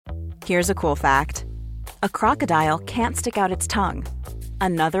Here's a cool fact. A crocodile can't stick out its tongue.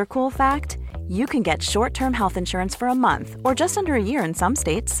 Another cool fact, you can get short-term health insurance for a month or just under a year in some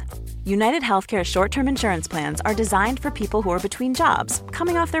states. United Healthcare short-term insurance plans are designed for people who are between jobs,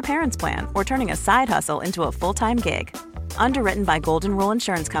 coming off their parents' plan, or turning a side hustle into a full-time gig. Underwritten by Golden Rule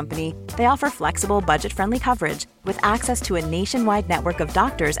Insurance Company, they offer flexible, budget-friendly coverage with access to a nationwide network of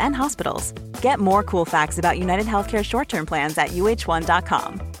doctors and hospitals. Get more cool facts about United Healthcare short-term plans at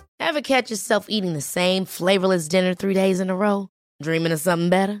uh1.com. Ever catch yourself eating the same flavorless dinner 3 days in a row? Dreaming of something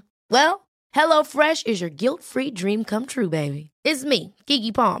better? Well, HelloFresh is your guilt-free dream come true, baby. It's me,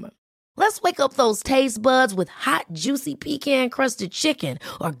 Keke Palmer. Let's wake up those taste buds with hot, juicy pecan-crusted chicken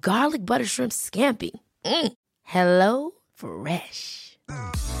or garlic butter shrimp scampi. Hello Fresh.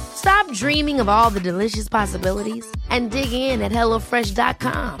 Stop dreaming of all the delicious possibilities and dig in at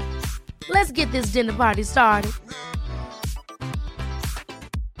HelloFresh.com. Let's get this dinner party started.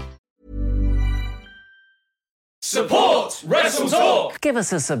 Support Wrestle Talk! Give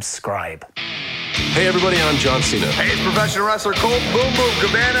us a subscribe. Hey everybody, I'm John Cena. Hey, it's professional wrestler Colt Boom Boom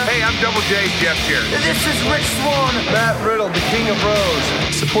Cabana. Hey, I'm Double J, Jeff Jarrett. This is Rich Swann. Matt Riddle, the King of Rose.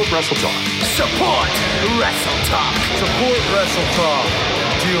 Support Wrestle Talk. Support Wrestle Talk. Support Wrestle Talk.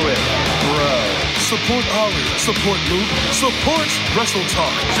 Do it, bro. Support Ari. Support Luke. Support Wrestle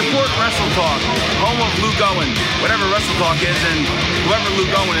Talk. Support Wrestle Talk. Home of Luke Owen. Whatever Wrestle Talk is and whoever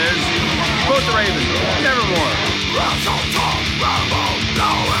Luke Owen is, support the Raven. Nevermore. Wrestle Talk. Rebel.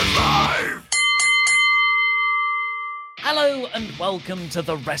 Now is live. Hello and welcome to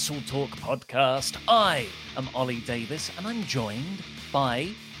the Wrestle Talk podcast. I am Ollie Davis and I'm joined by,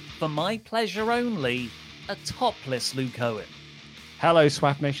 for my pleasure only, a topless Luke Owen. Hello,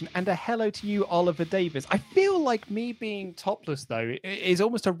 Swap Nation, and a hello to you, Oliver Davis. I feel like me being topless, though, is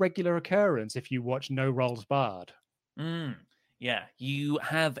almost a regular occurrence if you watch No Rolls Barred. Yeah, you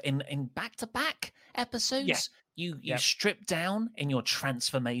have in back-to-back episodes, you stripped down in your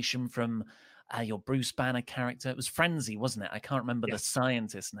transformation from your Bruce Banner character. It was Frenzy, wasn't it? I can't remember the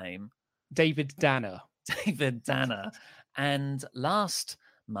scientist's name. David Danner. David Danner. And last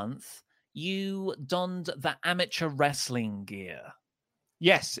month, you donned the amateur wrestling gear.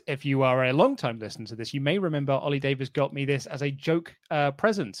 Yes, if you are a long-time listener to this, you may remember Ollie Davis got me this as a joke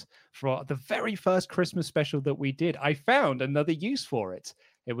present for the very first Christmas special that we did. I found another use for it.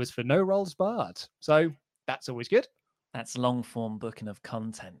 It was for No Rolls Barred. So that's always good. That's long-form booking of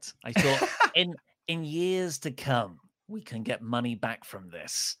content. I thought in years to come, we can get money back from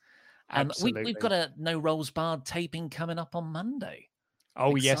this. We've got a No Rolls Barred taping coming up on Monday.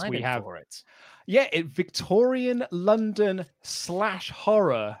 Oh, yes, we have. For it. Yeah, Victorian London /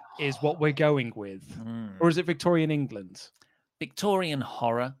 horror is what we're going with. Or is it Victorian England? Victorian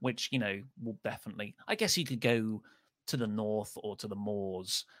horror, which, will definitely... I guess you could go to the north or to the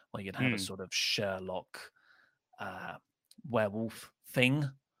moors where you'd have a sort of Sherlock werewolf thing.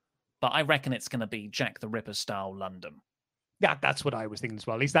 But I reckon it's going to be Jack the Ripper style London. Yeah, that's what I was thinking as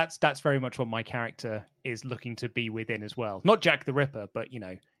well. At least that's very much what my character is looking to be within as well. Not Jack the Ripper, but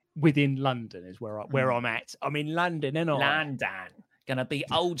within London is where I'm at. I'm in London, and London, gonna be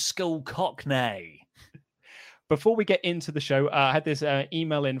old school Cockney. Before we get into the show, I had this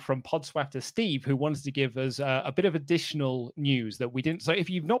email in from Podswafter Steve, who wanted to give us a bit of additional news that we didn't. So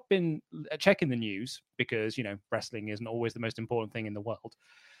if you've not been checking the news, because wrestling isn't always the most important thing in the world,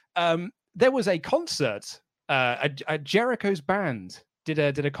 there was a concert. A Jericho's band did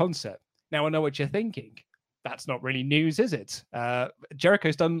a concert. Now I know what you're thinking. That's not really news, is it?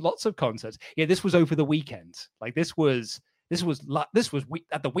 Jericho's done lots of concerts. Yeah, this was over the weekend. Like this was at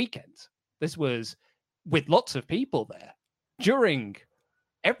the weekend. This was with lots of people there during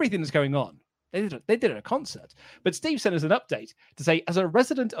everything that's going on. They did a concert. But Steve sent us an update to say, as a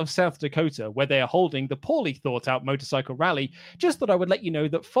resident of South Dakota, where they are holding the poorly thought out motorcycle rally, just thought I would let you know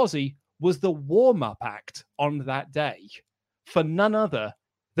that Fozzy was the warm-up act on that day for none other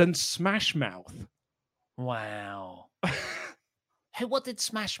than Smash Mouth. Wow. Hey, what did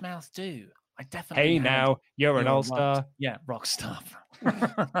Smash Mouth do? I definitely now, you're an all-star. Yeah, rock star.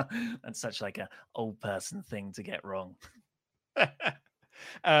 That's such like a old person thing to get wrong.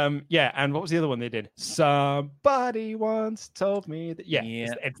 And what was the other one they did? Somebody once told me that.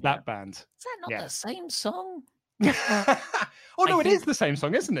 It's that band. Is that not the same song? It is the same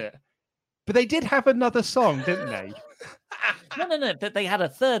song, isn't it? But they did have another song, didn't they? No. They had a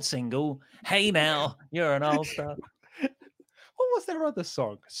third single. Hey now, you're an all-star. What was their other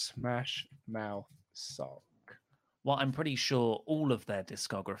song? Smash Mouth song. Well, I'm pretty sure all of their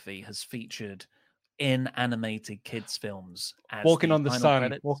discography has featured in animated kids films. As Walking on the Sun.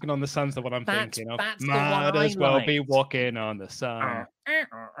 Credits. Walking on the Sun's the one I'm thinking of. That's Might the one as well liked. be walking on the sun.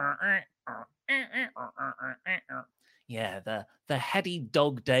 Yeah, the heady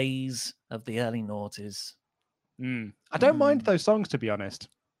dog days of the early noughties. I don't mind those songs, to be honest.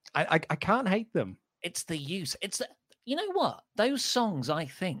 I can't hate them. It's the use. You know what? Those songs, I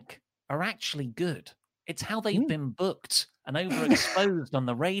think, are actually good. It's how they've been booked and overexposed on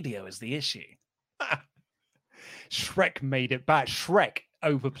the radio is the issue. Shrek made it bad. Shrek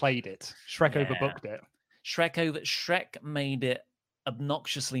overplayed it. Shrek overbooked it. Shrek made it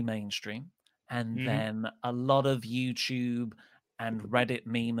obnoxiously mainstream, and then a lot of YouTube and Reddit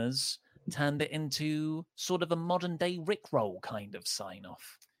memers turned it into sort of a modern day Rickroll kind of sign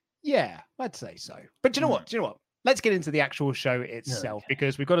off. Yeah, I'd say so. But do you know what? Let's get into the actual show itself,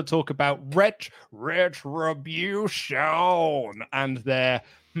 because we've got to talk about Retribution and their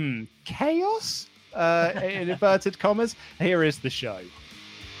chaos, in inverted commas. Here is the show.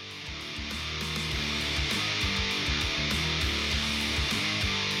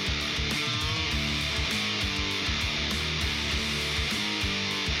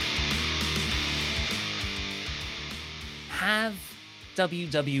 Have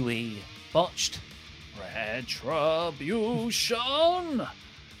WWE botched Retribution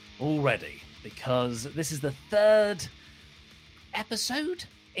already? Because this is the third episode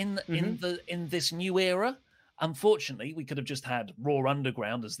in this new era. Unfortunately, we could have just had Raw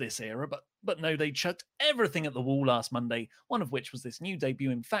Underground as this era, but no, they chucked everything at the wall last Monday, one of which was this new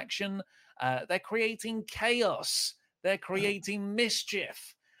debuting faction. They're creating chaos. They're creating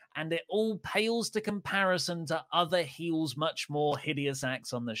mischief. And it all pales to comparison to other heels, much more hideous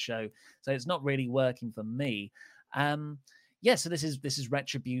acts on the show. So it's not really working for me. So this is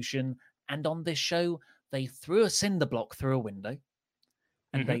Retribution. And on this show, they threw a cinder block through a window,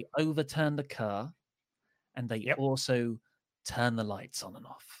 and they overturned a car, and they also turned the lights on and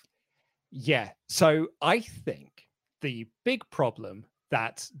off. Yeah. So I think the big problem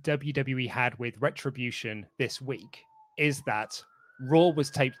that WWE had with Retribution this week is that Raw was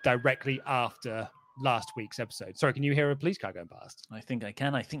taped directly after last week's episode. Sorry, can you hear a police car going past? I think I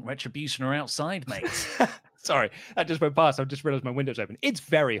can. I think Retribution are outside, mate. Sorry, that just went past. I just realized my window's open. It's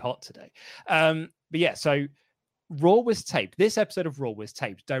very hot today. But yeah, so Raw was taped. This episode of Raw was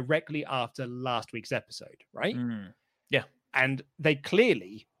taped directly after last week's episode, right? Yeah. And they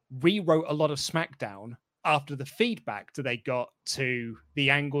clearly rewrote a lot of SmackDown after the feedback that they got to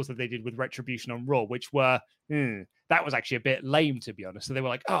the angles that they did with Retribution on Raw, which were, that was actually a bit lame, to be honest. So they were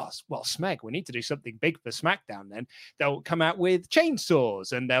like, Smeg, we need to do something big for SmackDown then. They'll come out with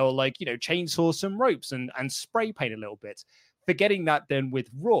chainsaws and they'll chainsaw some ropes and spray paint a little bit. Forgetting that then with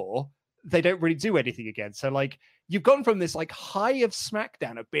Raw, they don't really do anything again. So you've gone from this high of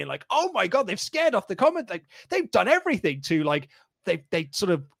SmackDown of being like, oh my God, they've scared off the comment. They've done everything to they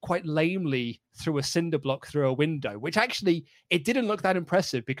sort of quite lamely threw a cinder block through a window, which actually it didn't look that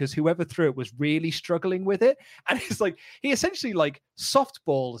impressive because whoever threw it was really struggling with it. And it's he essentially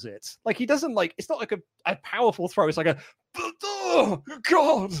softballs it. He doesn't it's not like a powerful throw. It's like oh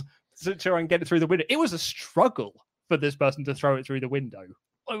God, to try and get it through the window. It was a struggle for this person to throw it through the window.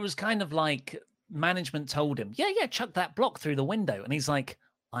 It was kind of like management told him, yeah, chuck that block through the window. And he's like,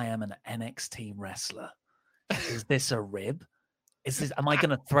 I am an NXT wrestler. Is this a rib? Am I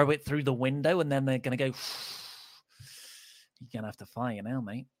going to throw it through the window and then they're going to go, you're going to have to fire now,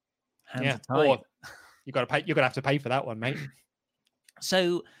 mate. Hands are tied. You're going to have to pay for that one, mate.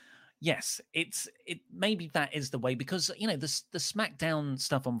 So, yes, maybe that is the way, because, the SmackDown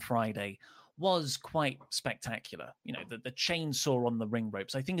stuff on Friday was quite spectacular. The chainsaw on the ring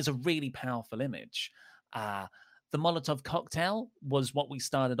ropes, I think, is a really powerful image. The Molotov cocktail was what we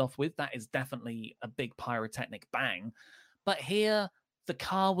started off with. That is definitely a big pyrotechnic bang. But here, the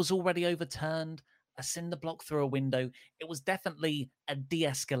car was already overturned, a cinder block through a window. It was definitely a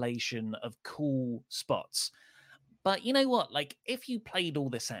de-escalation of cool spots. But you know what? If you played all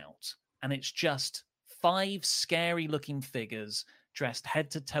this out, and it's just 5 scary-looking figures dressed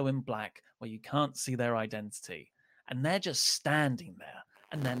head to toe in black, where you can't see their identity, and they're just standing there,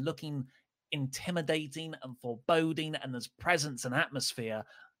 and they're looking intimidating and foreboding, and there's presence and atmosphere,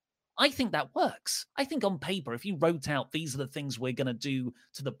 I think that works. I think on paper, if you wrote out these are the things we're going to do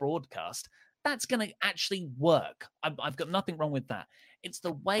to the broadcast, that's going to actually work. I've got nothing wrong with that. It's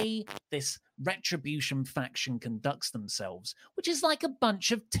the way this Retribution faction conducts themselves, which is like a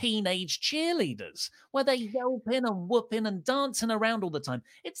bunch of teenage cheerleaders where they're yelping and whooping and dancing around all the time.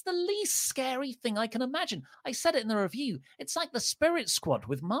 It's the least scary thing I can imagine. I said it in the review. It's like the Spirit Squad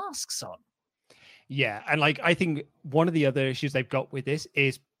with masks on. Yeah, and like I think one of the other issues they've got with this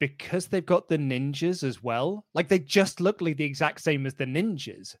is because they've got the ninjas as well. Like they just look like the exact same as the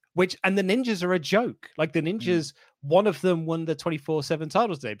ninjas, and the ninjas are a joke. Like the ninjas, one of them won the 24/7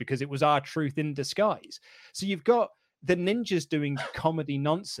 title today because it was R-Truth in disguise. So you've got the ninjas doing comedy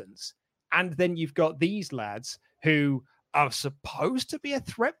nonsense, and then you've got these lads who are supposed to be a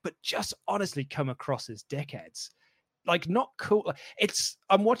threat, but just honestly come across as dickheads. Like not cool.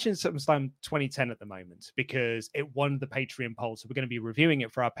 I'm watching SummerSlam 2010 at the moment because it won the Patreon poll. So we're going to be reviewing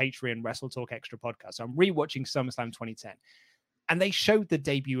it for our Patreon Wrestle Talk Extra podcast. So I'm rewatching SummerSlam 2010 and they showed the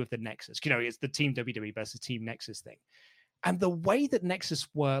debut of the Nexus. It's the Team WWE versus Team Nexus thing. And the way that Nexus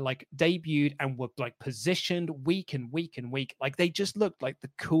were like debuted and were like positioned week and week and week, like they just looked like the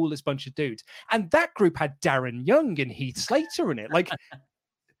coolest bunch of dudes. And that group had Darren Young and Heath Slater in it. Like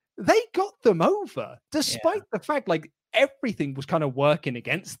they got them over despite the fact like everything was kind of working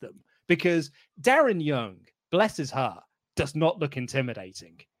against them because Darren Young, bless his heart, does not look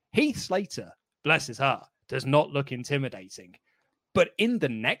intimidating. Heath Slater, bless his heart, does not look intimidating. But in the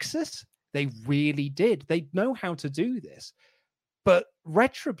Nexus, they really did. They know how to do this. But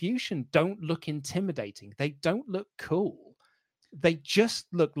Retribution don't look intimidating. They don't look cool. They just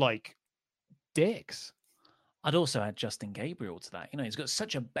look like dicks. I'd also add Justin Gabriel to that. He's got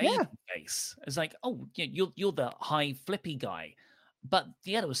such a baby face. It's like, oh, you're the high flippy guy. But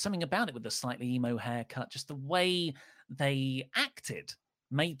there was something about it with the slightly emo haircut. Just the way they acted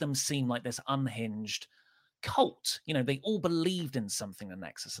made them seem like this unhinged cult. They all believed in something in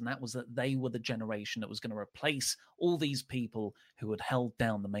Nexus, and that was that they were the generation that was going to replace all these people who had held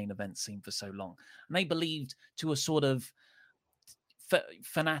down the main event scene for so long. And they believed to a sort of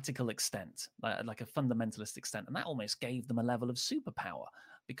fanatical extent, like a fundamentalist extent, and that almost gave them a level of superpower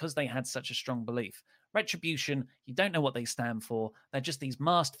because they had such a strong belief. Retribution, you don't know what they stand for. They're just these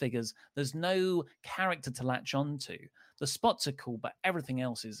masked figures. There's no character to latch onto. The spots are cool, but everything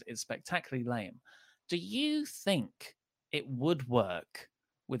else is spectacularly lame. Do you think it would work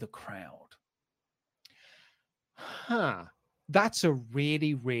with a crowd? That's a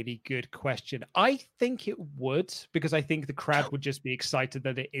really, really good question. I think it would, because I think the crowd would just be excited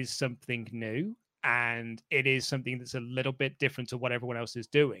that it is something new and it is something that's a little bit different to what everyone else is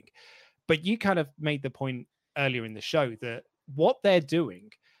doing. But you kind of made the point earlier in the show that what they're doing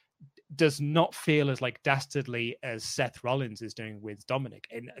does not feel as like dastardly as Seth Rollins is doing with Dominic,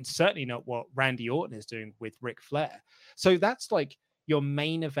 and certainly not what Randy Orton is doing with Ric Flair. So that's like your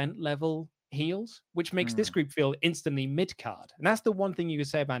main event level heels, which makes this group feel instantly mid-card. And that's the one thing you could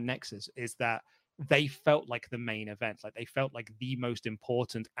say about Nexus is that they felt like the main event. Like they felt like the most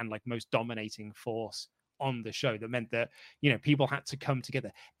important and like most dominating force on the show. That meant that, people had to come together.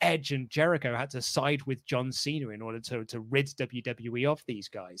 Edge and Jericho had to side with John Cena in order to rid WWE of these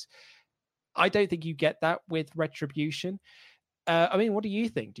guys. I don't think you get that with Retribution. What do you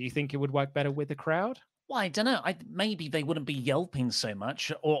think? Do you think it would work better with the crowd? Well, I don't know. Maybe they wouldn't be yelping so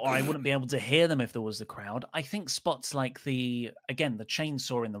much, or I wouldn't be able to hear them if there was a crowd. I think spots like the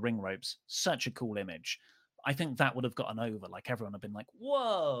chainsaw in the ring ropes, such a cool image. I think that would have gotten over. Like everyone have been like,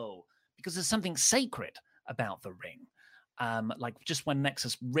 whoa, because there's something sacred about the ring. Like just when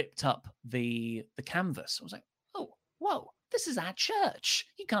Nexus ripped up the canvas, I was like, oh, whoa, this is our church.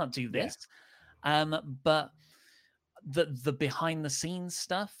 You can't do this. Yeah. But the behind the scenes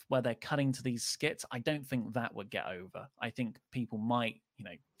stuff where they're cutting to these skits, I don't think that would get over. I think people might,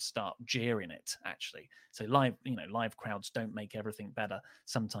 start jeering it actually. So live crowds don't make everything better.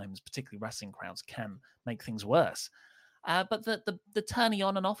 Sometimes, particularly wrestling crowds, can make things worse. But the turning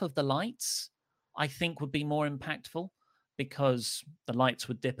on and off of the lights, I think would be more impactful because the lights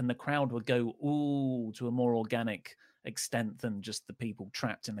would dip and the crowd would go ooh to a more organic extent than just the people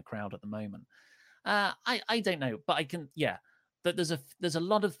trapped in the crowd at the moment. I don't know, but I can, that there's a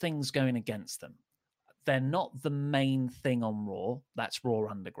lot of things going against them. They're not the main thing on Raw. That's Raw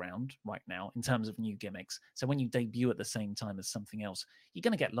Underground right now in terms of new gimmicks. So when you debut at the same time as something else, you're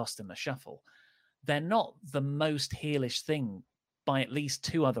going to get lost in the shuffle. They're not the most heelish thing by at least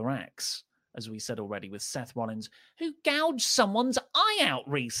two other acts, as we said already, with Seth Rollins, who gouged someone's eye out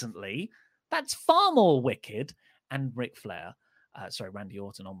recently. That's far more wicked. And Ric Flair. Randy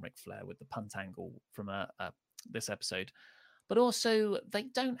Orton on Ric Flair with the punt angle from this episode. But also, they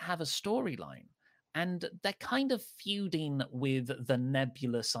don't have a storyline. And they're kind of feuding with the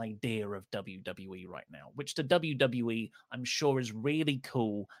nebulous idea of WWE right now, which to WWE, I'm sure is really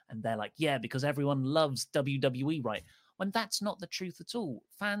cool. And they're like, yeah, because everyone loves WWE, right? When that's not the truth at all.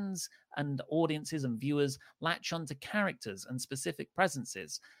 Fans and audiences and viewers latch onto characters and specific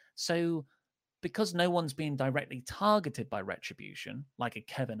presences. So because no one's being directly targeted by Retribution, like a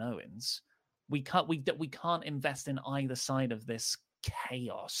Kevin Owens, We can't invest in either side of this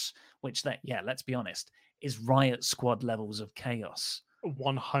chaos, which let's be honest, is Riot Squad levels of chaos.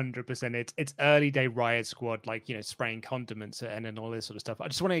 100%. It's early day Riot Squad, like, spraying condiments and all this sort of stuff. I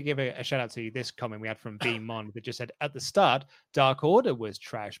just want to give a shout out to this comment we had from Beam Mon that just said, at the start, Dark Order was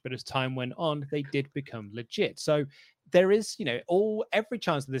trash, but as time went on, they did become legit. So there is, every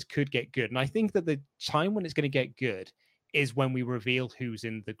chance that this could get good. And I think that the time when it's going to get good is when we reveal who's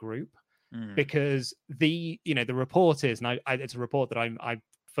in the group, because the report is, and it's a report that I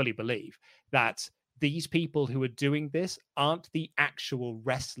fully believe that these people who are doing this aren't the actual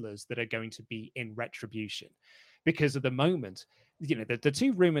wrestlers that are going to be in Retribution. Because at the moment, the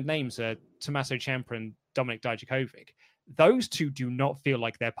two rumored names are Tommaso Ciampa and Dominik Dijakovic. Those two do not feel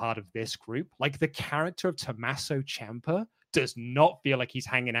like they're part of this group. Like, the character of Tommaso Ciampa does not feel like he's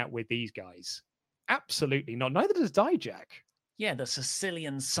hanging out with these guys. Absolutely not. Neither does Dijak. Yeah, the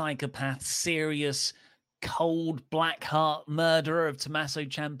Sicilian psychopath, serious, cold, black heart murderer of Tommaso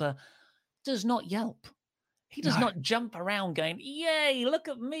Ciampa does not yelp. He does not jump around going, yay, look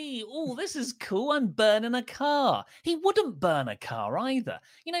at me. Oh, this is cool. I'm burning a car. He wouldn't burn a car either.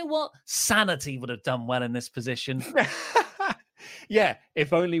 You know what? Sanity would have done well in this position. Yeah,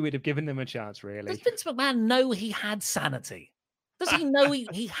 if only we'd have given them a chance, really. Does Vince McMahon know he had sanity? Does he know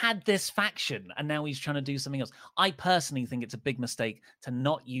he had this faction and now he's trying to do something else? I personally think it's a big mistake to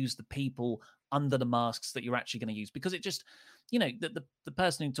not use the people under the masks that you're actually going to use, because it just, the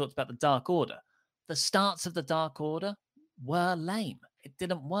person who talked about the Dark Order, the starts of the Dark Order were lame. It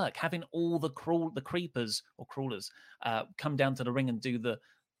didn't work. Having all the creepers or crawlers come down to the ring and do the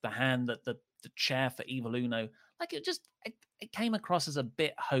hand, the chair for Evil Uno, like it came across as a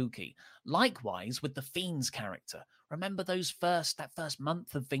bit hokey. Likewise with the Fiend's character. Remember that first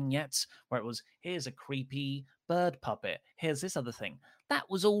month of vignettes where it was, here's a creepy bird puppet, here's this other thing. That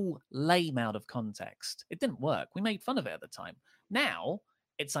was all lame out of context. It didn't work. We made fun of it at the time. Now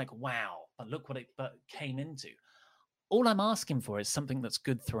it's like, wow, but look what it came into. All I'm asking for is something that's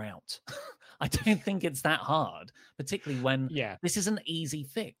good throughout. I don't think it's that hard, particularly when this is an easy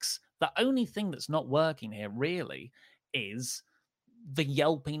fix. The only thing that's not working here really is the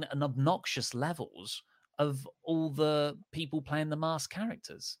yelping and obnoxious levels of all the people playing the masked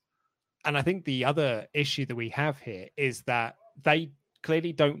characters. And I think the other issue that we have here is that they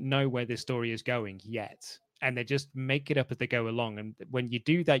clearly don't know where this story is going yet. And they just make it up as they go along. And when you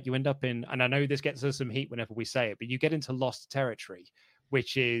do that, you end up in, and I know this gets us some heat whenever we say it, but you get into lost territory,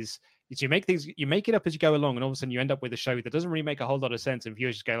 which is you make it up as you go along, and all of a sudden you end up with a show that doesn't really make a whole lot of sense, and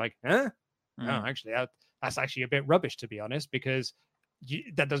viewers just go like, huh? No, actually, that's actually a bit rubbish, to be honest, because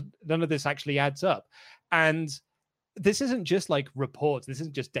none of this actually adds up. And this isn't just like reports. This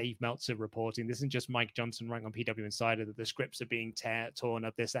isn't just Dave Meltzer reporting. This isn't just Mike Johnson writing on PW Insider that the scripts are being torn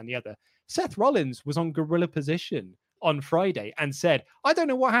up, this and the other. Seth Rollins was on Gorilla Position on Friday and said, I don't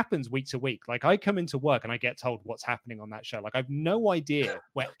know what happens week to week. Like, I come into work and I get told what's happening on that show. Like, I've no idea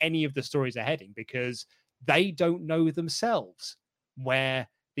where any of the stories are heading because they don't know themselves where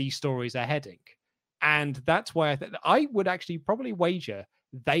these stories are heading. And that's why I would actually probably wager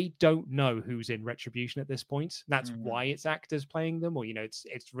they don't know who's in Retribution at this point. That's why it's actors playing them, or, it's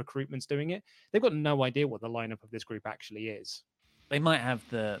recruitment's doing it. They've got no idea what the lineup of this group actually is. They might have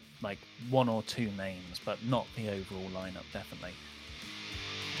the one or two names, but not the overall lineup, definitely.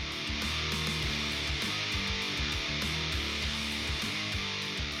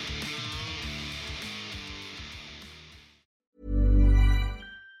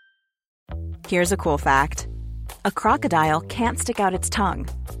 Here's a cool fact. A crocodile can't stick out its tongue.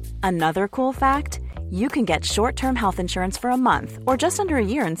 Another cool fact, you can get short-term health insurance for a month or just under a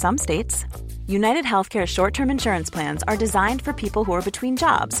year in some states. United Healthcare short-term insurance plans are designed for people who are between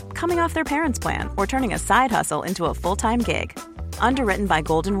jobs, coming off their parents' plan, or turning a side hustle into a full-time gig. Underwritten by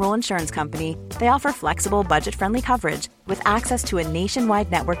Golden Rule Insurance Company, they offer flexible, budget-friendly coverage with access to a nationwide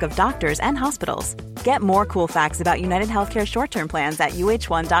network of doctors and hospitals. Get more cool facts about United Healthcare short-term plans at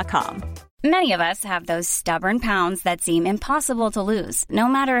uh1.com. Many of us have those stubborn pounds that seem impossible to lose, no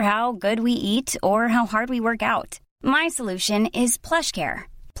matter how good we eat or how hard we work out. My solution is PlushCare.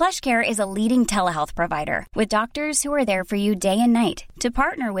 PlushCare is a leading telehealth provider with doctors who are there for you day and night to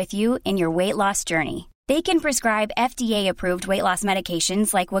partner with you in your weight loss journey. They can prescribe FDA-approved weight loss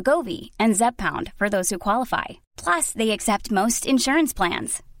medications like Wegovy and Zepbound for those who qualify. Plus, they accept most insurance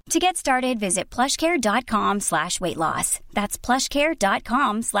plans. To get started, visit plushcare.com/weightloss. That's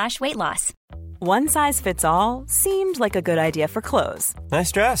plushcare.com/weightloss. One size fits all seemed like a good idea for clothes.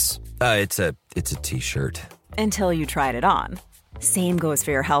 Nice dress. It's a t-shirt. Until you tried it on. Same goes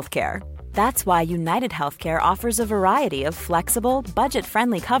for your healthcare. That's why United Healthcare offers a variety of flexible,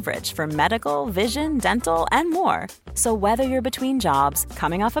 budget-friendly coverage for medical, vision, dental, and more. So whether you're between jobs,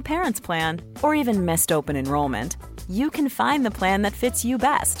 coming off a parent's plan, or even missed open enrollment, you can find the plan that fits you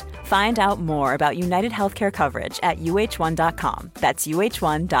best. Find out more about United Healthcare coverage at uh1.com. That's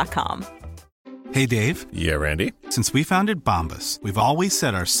uh1.com. Hey, Dave. Yeah, Randy. Since we founded Bombas, we've always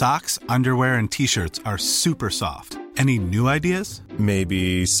said our socks, underwear, and T-shirts are super soft. Any new ideas?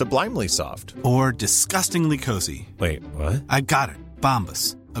 Maybe sublimely soft. Or disgustingly cozy. Wait, what? I got it.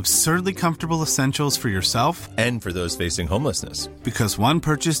 Bombas. Absurdly comfortable essentials for yourself and for those facing homelessness. Because one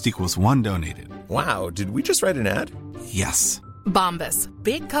purchased equals one donated. Wow, did we just write an ad? Yes. Bombas.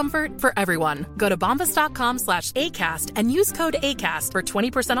 Big comfort for everyone. Go to bombas.com/ACAST and use code ACAST for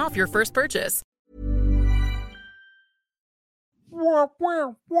 20% off your first purchase. Well,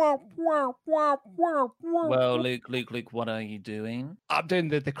 Luke, what are you doing? I'm doing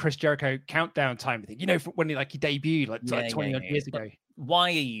the Chris Jericho countdown time thing. You know, when he debuted like 20 odd years ago. Why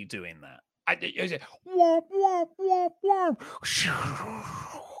are you doing that?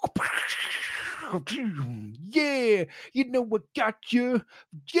 Yeah, you know what got you?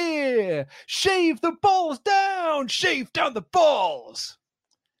 Yeah, shave the balls down, shave down the balls.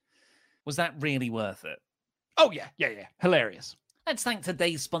 Was that really worth it? Oh, yeah. Hilarious. Let's thank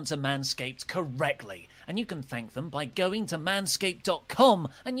today's sponsor, Manscaped, correctly. And you can thank them by going to manscaped.com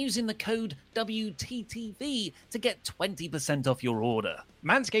and using the code WTTV to get 20% off your order.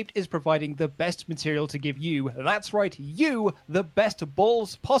 Manscaped is providing the best material to give you, that's right, you, the best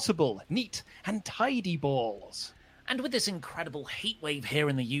balls possible. Neat and tidy balls. And with this incredible heat wave here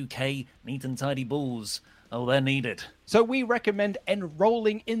in the UK, neat and tidy balls, oh, they're needed. So we recommend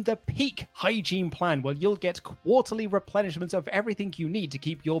enrolling in the Peak Hygiene Plan, where you'll get quarterly replenishments of everything you need to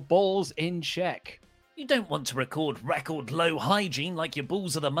keep your balls in check. You don't want to record low hygiene like your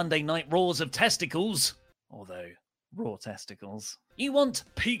balls are the Monday Night Raws of testicles. Although, raw testicles. You want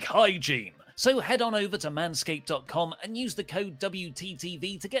peak hygiene. So head on over to manscaped.com and use the code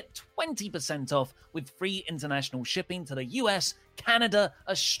WTTV to get 20% off with free international shipping to the US, Canada,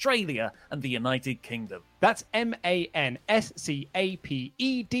 Australia, and the United Kingdom. That's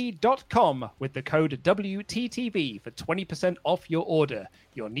manscaped.com with the code WTTV for 20% off your order.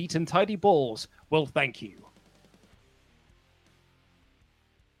 Your neat and tidy balls will thank you.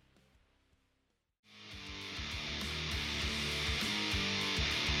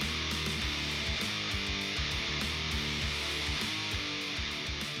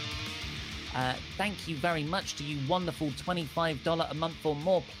 Thank you very much to you wonderful $25 a month or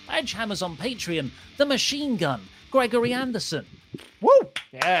more pledge hammers on Patreon. The Machine Gun, Gregory Anderson. Woo!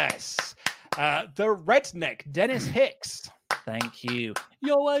 Yes. The Redneck, Dennis Hicks. Thank you.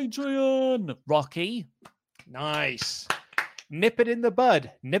 Yo, Adrian. Rocky. Nice. Nip it in the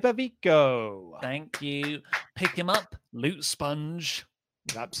bud, Nipavico. Thank you. Pick him up, Loot Sponge.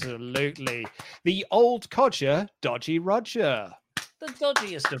 Absolutely. The Old Codger, Dodgy Roger. The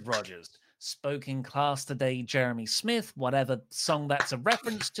dodgiest of Rogers. Spoke in class today, Jeremy Smith, whatever song that's a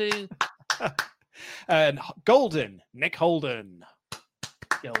reference to. And Golden, Nick Holden.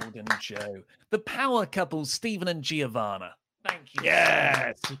 Golden Joe. The power couple, Stephen and Giovanna. Thank you.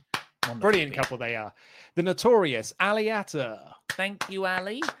 Yes. Brilliant couple they are. The Notorious Ali Atta. Thank you,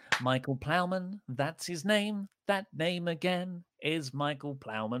 Ali. Michael Plowman, that's his name. That name again is Michael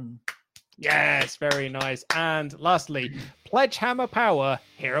Plowman. Yes, very nice. And lastly, Pledgehammer Power,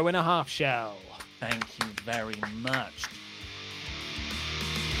 Hero in a Half Shell. Thank you very much.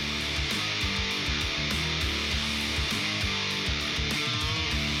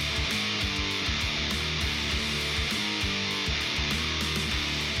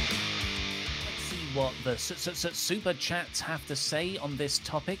 Let's see what the super chats have to say on this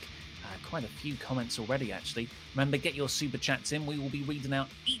topic. Quite a few comments already, actually. Remember, get your super chats in. We will be reading out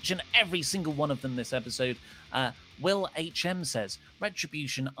each and every single one of them this episode. Will HM says,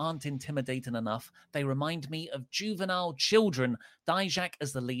 Retribution aren't intimidating enough. They remind me of juvenile children. Dijak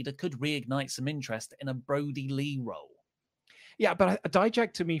as the leader could reignite some interest in a Brody Lee role. Yeah, but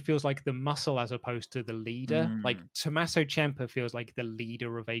Dijak to me feels like the muscle as opposed to the leader. Like Tommaso Ciampa feels like the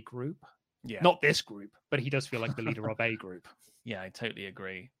leader of a group. Yeah. Not this group, but he does feel like the leader of a group. Yeah, I totally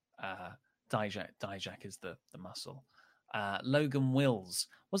agree. Dijak is the muscle. Logan Wills.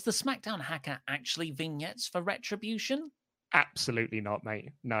 Was the SmackDown hacker actually vignettes for Retribution? Absolutely not, mate.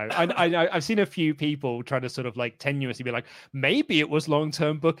 No, I've seen a few people try to sort of like tenuously be like, maybe it was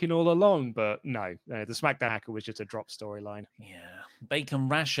long-term booking all along, but no, the SmackDown Hacker was just a drop storyline. Yeah. Bacon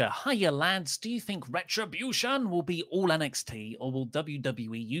Rasher, hiya lads. Do you think Retribution will be all NXT, or will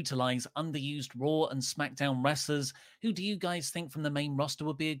WWE utilize underused Raw and SmackDown wrestlers? Who do you guys think from the main roster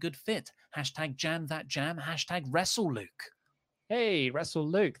would be a good fit? Hashtag jam that jam. Hashtag wrestle Luke. Hey, Wrestle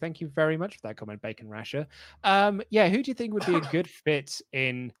Luke. Thank you very much for that comment, Bacon Rasher. Yeah, who do you think would be a good fit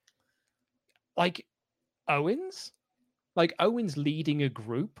in, like, Owens? Like, Owens leading a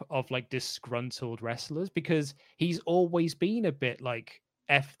group of, like, disgruntled wrestlers, because he's always been a bit, like,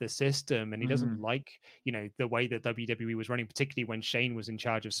 F the system, and he doesn't like, you know, the way that WWE was running, particularly when Shane was in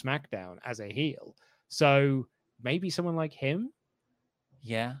charge of SmackDown as a heel. So maybe someone like him?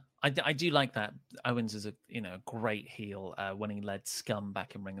 Yeah, I do like that. Owens is a great heel. When he led Scum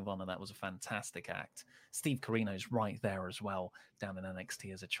back in Ring of Honor, that was a fantastic act. Steve Corino's right there as well, down in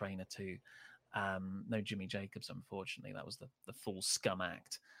NXT as a trainer too. No Jimmy Jacobs, unfortunately. That was the full Scum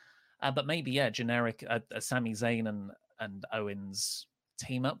act. But maybe, yeah, generic Sami Zayn and Owens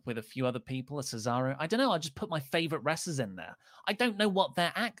team up with a few other people, a Cesaro. I don't know. I just put my favorite wrestlers in there. I don't know what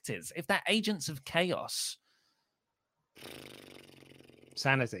their act is. If they're Agents of Chaos...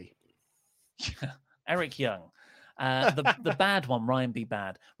 Sanity. Eric Young. The bad one, Ryan B.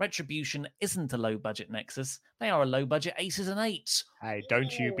 Bad. Retribution isn't a low-budget Nexus. They are a low-budget Aces and Eights. Hey,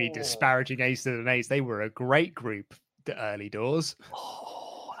 don't you be disparaging Aces and Eights. They were a great group, the early doors.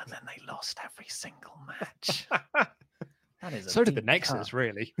 Oh, and then they lost every single match. That is so did the Nexus,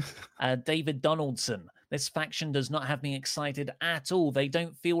 really. David Donaldson. This faction does not have me excited at all. They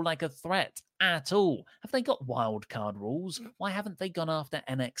don't feel like a threat at all. Have they got wild card rules? Why haven't they gone after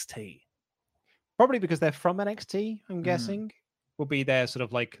NXT? Probably because they're from NXT, I'm guessing. Will be their sort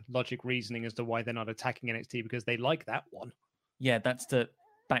of like logic reasoning as to why they're not attacking NXT, because they like that one. Yeah, that's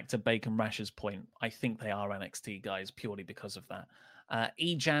back to Bacon Rasher's point. I think they are NXT guys purely because of that.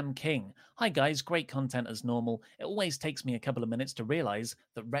 Ejam King. Hi guys, great content as normal. It always takes me a couple of minutes to realize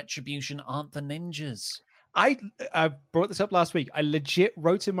that Retribution aren't the ninjas. I brought this up last week. I legit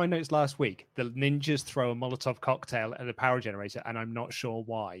wrote in my notes last week, the ninjas throw a Molotov cocktail at a power generator, and I'm not sure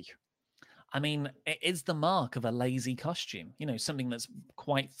why. I mean, it is the mark of a lazy costume. You know, something that's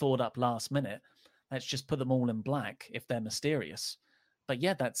quite thought up last minute. Let's just put them all in black if they're mysterious. But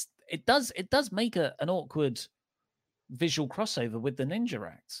yeah, it does make an awkward visual crossover with the ninja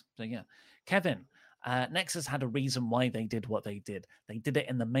acts. So yeah, Kevin, Nexus had a reason why they did what they did. They did it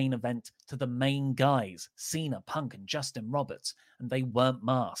in the main event to the main guys, Cena, Punk, and Justin Roberts, and they weren't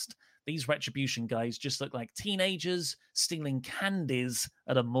masked. These Retribution guys just look like teenagers stealing candies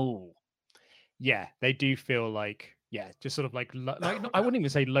at a mall. Yeah, they do feel like, just sort of like I wouldn't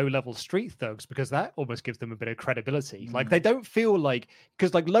even say low-level street thugs, because that almost gives them a bit of credibility. Like, they don't feel like,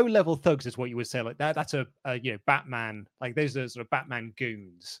 because like low-level thugs is what you would say, like that's a Batman, like those are sort of Batman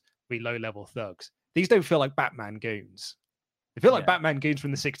goons, be low-level thugs. These don't feel like Batman goons. They feel like Batman goons from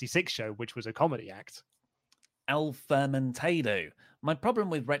the 66 show, which was a comedy act. El Fermentado. My problem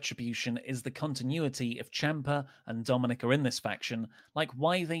with Retribution is the continuity if Ciampa and Dominic are in this faction, like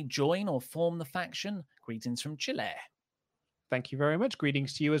why they join or form the faction. Greetings from Chile. Thank you very much.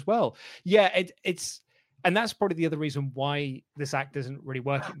 Greetings to you as well. Yeah, it's and that's probably the other reason why this act doesn't really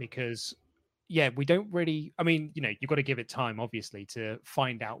work, because we don't really, I mean, you've got to give it time, obviously, to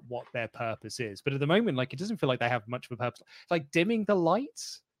find out what their purpose is. But at the moment, like, it doesn't feel like they have much of a purpose. Like dimming the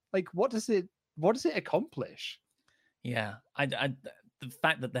lights, like what does it accomplish? Yeah, the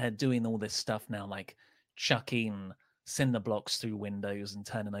fact that they're doing all this stuff now, like chucking cinder blocks through windows and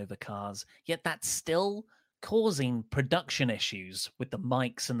turning over cars, yet that's still causing production issues with the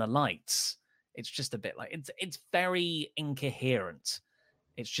mics and the lights. It's just a bit like, it's very incoherent.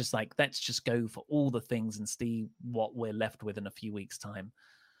 It's just like, let's just go for all the things and see what we're left with in a few weeks' time.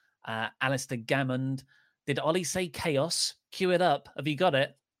 Alistair Gammond, did Ollie say chaos? Cue it up. Have you got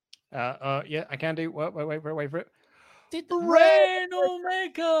it? Yeah, I can do. Wait for it. Did Ren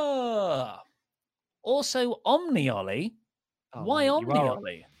Omega? Also, Omni Ollie. Oh, why Omni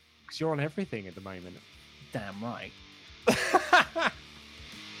Ollie? Because you're on everything at the moment. Damn right.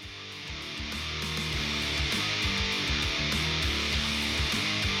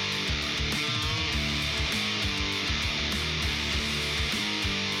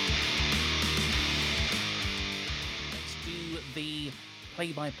 The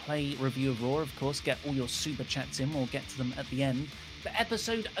play-by-play review of Raw, of course. Get all your super chats in. We'll get to them at the end. The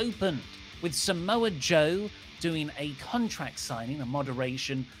episode opened with Samoa Joe doing a contract signing, a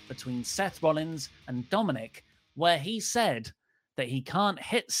moderation between Seth Rollins and Dominic, where he said that he can't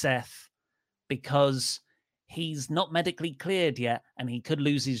hit Seth because he's not medically cleared yet, and he could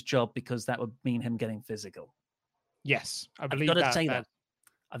lose his job because that would mean him getting physical. Yes, I believe I've got to say that.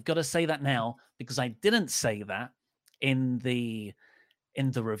 I've got to say that now because I didn't say that in the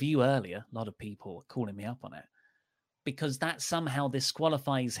review earlier. A lot of people are calling me up on it because that somehow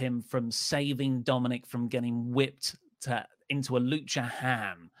disqualifies him from saving Dominic from getting whipped into a lucha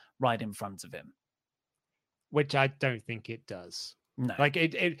ham right in front of him. Which I don't think it does. No. Like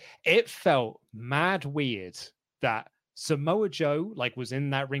it felt mad weird that Samoa Joe was in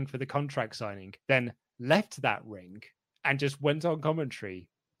that ring for the contract signing, then left that ring and just went on commentary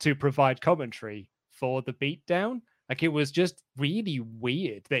to provide commentary for the beatdown. Like, it was just really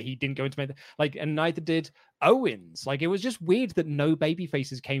weird that he didn't go into and neither did Owens. Like, it was just weird that no baby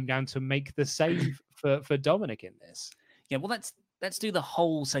faces came down to make the save for Dominic in this. Yeah, well, let's do the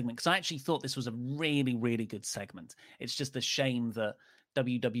whole segment because I actually thought this was a really, really good segment. It's just a shame that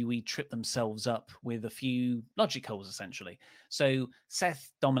WWE tripped themselves up with a few logic holes, essentially. So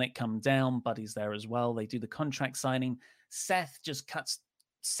Seth, Dominic come down, Buddy's there as well. They do the contract signing. Seth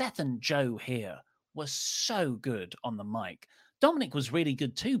and Joe here were so good on the mic. Dominic was really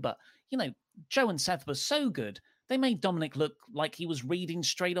good too, but, Joe and Seth were so good, they made Dominic look like he was reading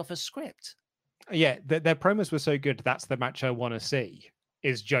straight off a script. Yeah, their promos were so good. That's the match I want to see,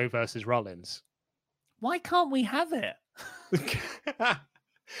 is Joe versus Rollins. Why can't we have it?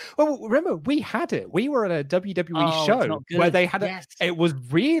 Well, remember, we had it. We were at a WWE show where they had it was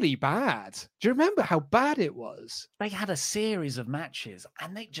really bad. Do you remember how bad it was? They had a series of matches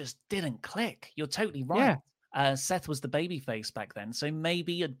and they just didn't click. You're totally right. Yeah. Seth was the babyface back then, so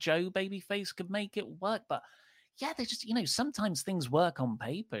maybe a Joe babyface could make it work. But yeah, they just, sometimes things work on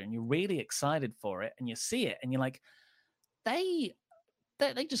paper and you're really excited for it and you see it and you're like, they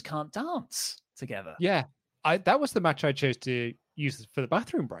just can't dance together. Yeah, that was the match I chose to use for the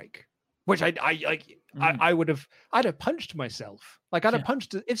bathroom break, which I'd have punched myself. I'd have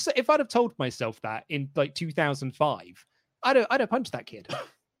punched if I'd have told myself that in 2005, I'd have punched that kid.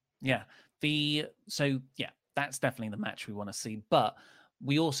 Yeah. That's definitely the match we want to see. But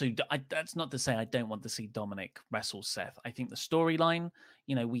we also, that's not to say I don't want to see Dominic wrestle Seth. I think the storyline,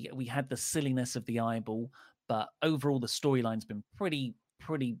 we had the silliness of the eyeball, but overall the storyline's been pretty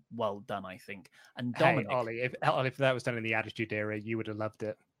well done, I think. And Dominic, hey, Ollie, if that was done in the Attitude Era, you would have loved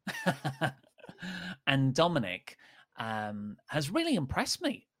it. And Dominic has really impressed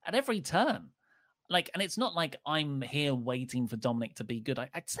me at every turn. And it's not like I'm here waiting for Dominic to be good.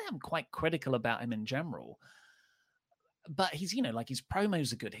 I'd say I'm quite critical about him in general. But he's, his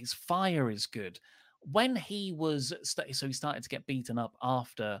promos are good. His fire is good. When he was, so he started to get beaten up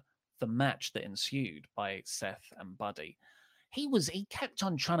after the match that ensued by Seth and Buddy. He kept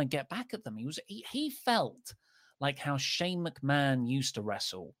on trying to get back at them. He felt like how Shane McMahon used to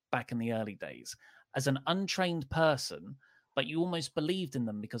wrestle back in the early days as an untrained person, but you almost believed in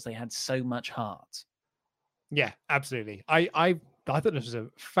them because they had so much heart. Yeah, absolutely. I thought this was a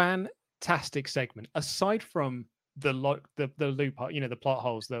fantastic segment. Aside from the loop, the plot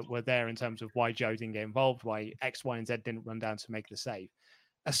holes that were there in terms of why Joe didn't get involved, why X, Y, and Z didn't run down to make the save.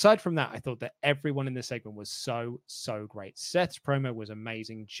 Aside from that, I thought that everyone in this segment was so great. Seth's promo was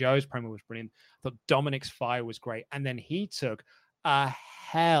amazing. Joe's promo was brilliant. I thought Dominic's fire was great. And then he took a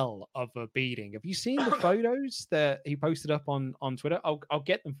hell of a beating. Have you seen the photos that he posted up on Twitter? I'll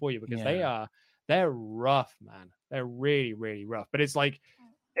get them for you because they're rough, man. They're really, really rough. But it's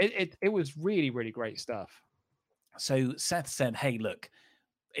it was really, really great stuff. So Seth said, hey, look,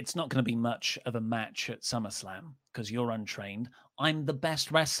 it's not going to be much of a match at SummerSlam because you're untrained. I'm the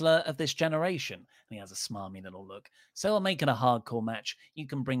best wrestler of this generation. And he has a smarmy little look. So I'll make it a hardcore match. You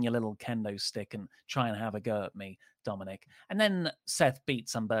can bring your little kendo stick and try and have a go at me, Dominic. And then Seth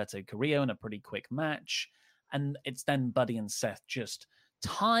beats Humberto Carrillo in a pretty quick match. And it's then Buddy and Seth just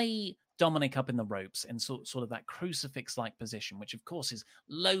tie Dominic up in the ropes in sort of that crucifix-like position, which of course is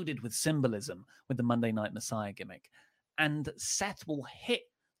loaded with symbolism with the Monday Night Messiah gimmick. And Seth will hit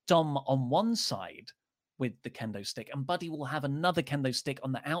Dom on one side with the kendo stick, and Buddy will have another kendo stick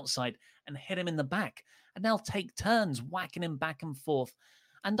on the outside and hit him in the back. And they'll take turns whacking him back and forth.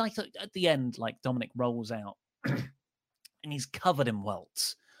 And I thought at the end, Dominic rolls out and he's covered in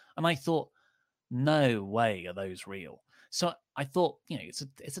welts. And I thought, no way are those real. So I thought,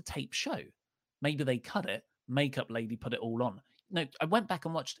 it's a tape show. Maybe they cut it, makeup lady put it all on. No, I went back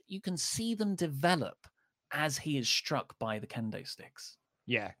and watched. You can see them develop as he is struck by the kendo sticks.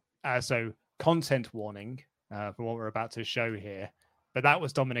 Yeah. So content warning for what we're about to show here. But that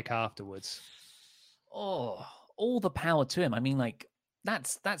was Dominic afterwards. Oh, all the power to him. I mean,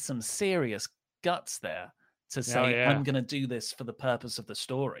 that's some serious guts there to say, I'm going to do this for the purpose of the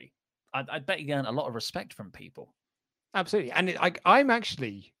story. I bet you gain a lot of respect from people. Absolutely. And I'm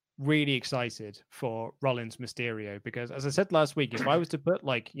actually really excited for Rollins Mysterio because, as I said last week, if I was to put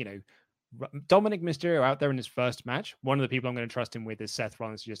Dominic Mysterio out there in his first match, one of the people I'm going to trust him with is Seth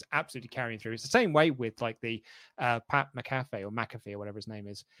Rollins, just absolutely carrying through. It's the same way with the Pat McAfee or whatever his name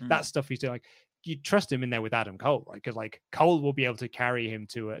is. That stuff he's doing. You trust him in there with Adam Cole, right? Because Cole will be able to carry him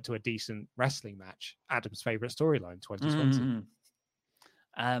to a decent wrestling match. Adam's favorite storyline, 2020.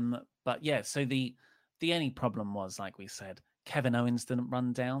 But yeah, so the only problem was, like we said, Kevin Owens didn't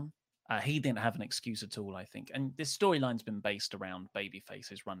run down. He didn't have an excuse at all, I think. And this storyline's been based around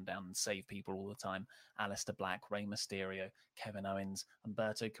babyfaces run down and save people all the time. Aleister Black, Rey Mysterio, Kevin Owens,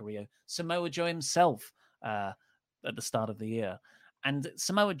 Humberto Carrillo, Samoa Joe himself at the start of the year. And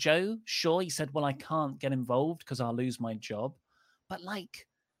Samoa Joe, sure, he said, well, I can't get involved because I'll lose my job. But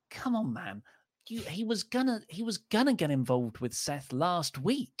come on, man. He was gonna get involved with Seth last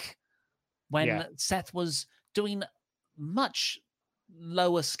week when Seth was doing much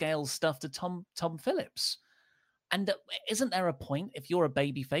lower scale stuff to Tom Phillips. And isn't there a point, if you're a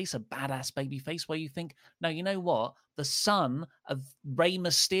babyface, a badass babyface, where you think, no, you know what? The son of Rey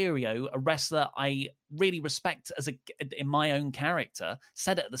Mysterio, a wrestler I really respect in my own character,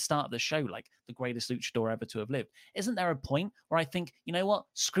 said it at the start of the show, like the greatest luchador ever to have lived. Isn't there a point where I think, you know what?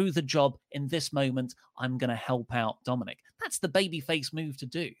 Screw the job in this moment. I'm going to help out Dominic. That's the babyface move to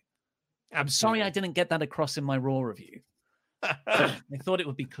do. I'm sorry I didn't get that across in my Raw review. I thought it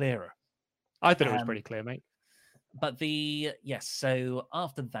would be clearer. I thought it was pretty clear, mate. But so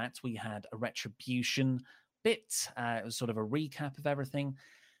after that, we had a retribution bit. It was sort of a recap of everything.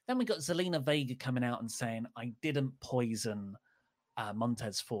 Then we got Zelina Vega coming out and saying, I didn't poison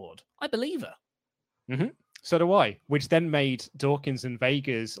Montez Ford. I believe her. Mm-hmm. So do I, which then made Dawkins and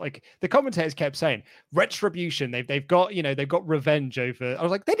Vega's, the commentators kept saying, retribution. They've got revenge over. I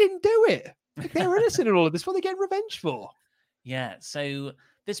was like, they didn't do it. They're innocent in all of this. What are they getting revenge for? Yeah, so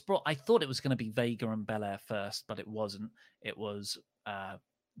I thought it was going to be Vega and Belair first, but it wasn't. It was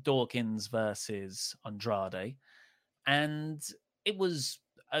Dawkins versus Andrade. And it was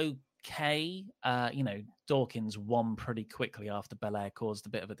okay. Dawkins won pretty quickly after Belair caused a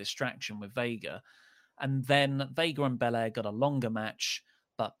bit of a distraction with Vega. And then Vega and Belair got a longer match,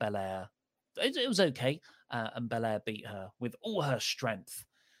 but Belair, it was okay. And Belair beat her with all her strength.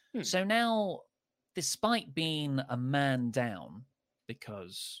 So now, despite being a man down,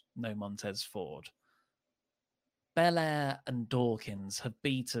 because no Montez Ford, Belair and Dawkins have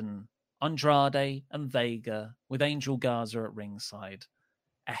beaten Andrade and Vega with Angel Garza at ringside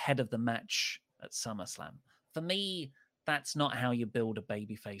ahead of the match at SummerSlam. For me, that's not how you build a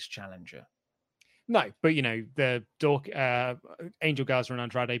babyface challenger. No, but the Angel Garza and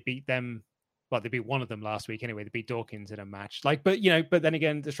Andrade beat them. Well, they beat one of them last week anyway. They beat Dawkins in a match. But then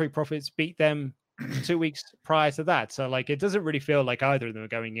again, the Street Profits beat them 2 weeks prior to that. So it doesn't really feel like either of them are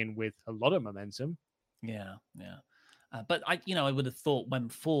going in with a lot of momentum. Yeah. But I would have thought when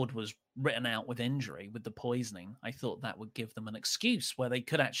Ford was written out with injury, with the poisoning, I thought that would give them an excuse where they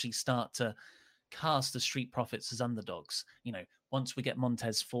could actually start to cast the Street Profits as underdogs. Once we get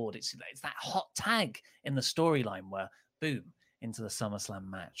Montez Ford, it's that hot tag in the storyline where, boom, into the SummerSlam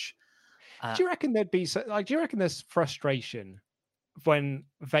match. Do you reckon there'd be do you reckon there's frustration when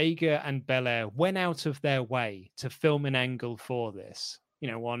Vega and Belair went out of their way to film an angle for this,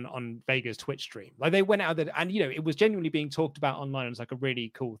 on Vega's Twitch stream? They went out there and, it was genuinely being talked about online. It was a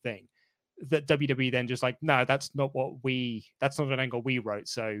really cool thing that WWE then just no, that's not an angle we wrote.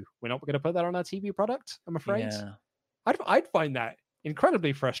 So we're not going to put that on our TV product, I'm afraid. Yeah. I'd find that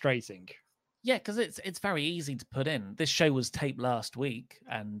incredibly frustrating. Yeah, because it's very easy to put in. This show was taped last week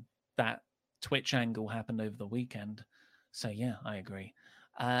and that Twitch angle happened over the weekend. So yeah, I agree.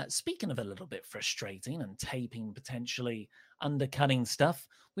 Speaking of a little bit frustrating and taping potentially undercutting stuff,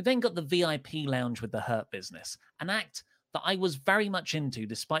 we then got the VIP lounge with the Hurt Business, an act that I was very much into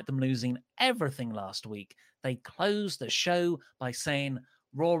despite them losing everything last week. They closed the show by saying,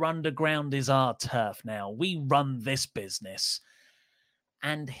 Raw Underground is our turf now. We run this business.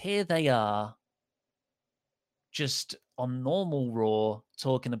 And here they are, just on normal Raw,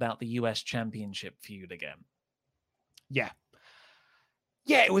 talking about the US Championship feud again. Yeah,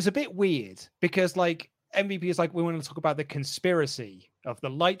 it was a bit weird because MVP is we want to talk about the conspiracy of the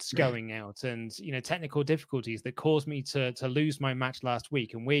lights going out and technical difficulties that caused me to lose my match last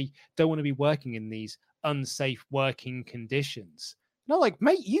week, and we don't want to be working in these unsafe working conditions. No,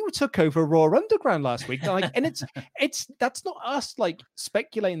 mate, you took over Raw Underground last week, and it's that's not us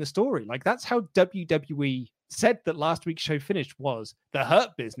speculating the story. That's how WWE said that last week's show finished, was the Hurt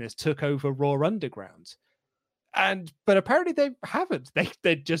Business took over Raw Underground. But apparently they haven't.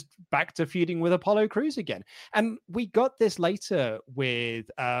 They're just back to feuding with Apollo Crews again. And we got this later with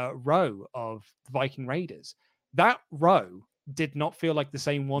Rowe of the Viking Raiders. That Rowe did not feel like the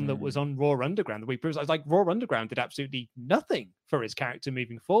same one that was on Raw Underground the week previous. I was like, Raw Underground did absolutely nothing for his character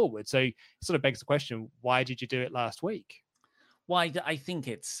moving forward. So it sort of begs the question, why did you do it last week? Well, I think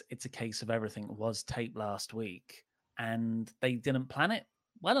it's a case of everything was taped last week and they didn't plan it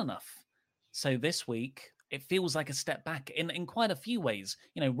well enough. So this week, it feels like a step back in quite a few ways.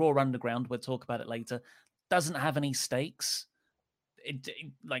 You know, Raw Underground, we'll talk about it later, doesn't have any stakes.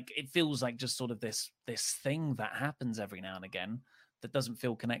 It feels like just sort of this thing that happens every now and again that doesn't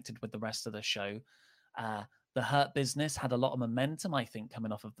feel connected with the rest of the show. The Hurt Business had a lot of momentum, I think,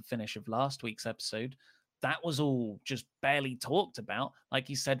 coming off of the finish of last week's episode. That was all just barely talked about, like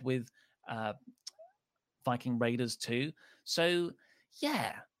you said, with Viking Raiders too. So,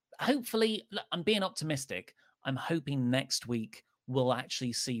 yeah, hopefully, I'm being optimistic. I'm hoping next week we'll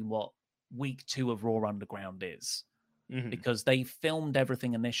actually see what week 2 of Raw Underground is. Because they filmed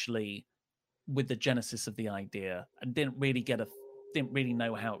everything initially with the genesis of the idea and didn't really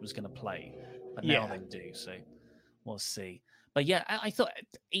know how it was going to play, but now they do. So we'll see. But yeah, I thought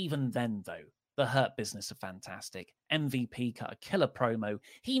even then though, the Hurt Business are fantastic. MVP cut a killer promo.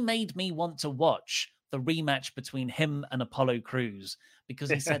 He made me want to watch the rematch between him and Apollo Crews because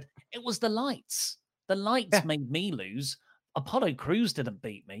he said it was the lights. The lights made me lose. Apollo Crews didn't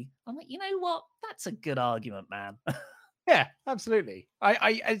beat me. I'm like, you know what? That's a good argument, man. Yeah, absolutely.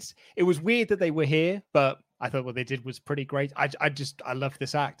 It was weird that they were here, but I thought what they did was pretty great. I love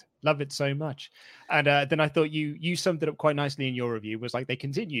this act, love it so much. And then I thought you summed it up quite nicely in your review. Was like they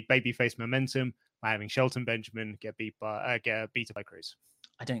continued babyface momentum by having Shelton Benjamin get beaten by Crews.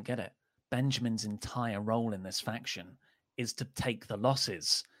 I don't get it. Benjamin's entire role in this faction is to take the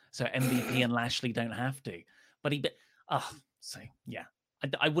losses, so MVP and Lashley don't have to. But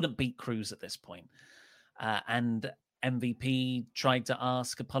I wouldn't beat Crews at this point. And MVP tried to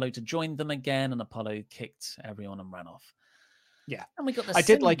ask Apollo to join them again, and Apollo kicked everyone and ran off. Yeah, and we got the. I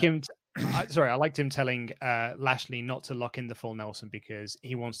did like him. I liked him telling Lashley not to lock in the full Nelson because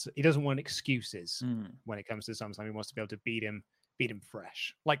he doesn't want excuses when it comes to SummerSlam. He wants to be able to beat him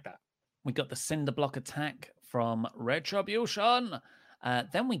fresh like that. We got the cinder block attack from Retribution.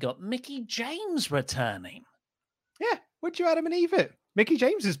 Then we got Mickie James returning. Yeah, would you Adam and Eve it? Mickie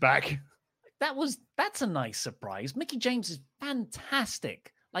James is back. That's a nice surprise. Mickie James is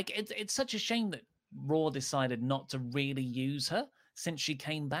fantastic. Like it's such a shame that Raw decided not to really use her since she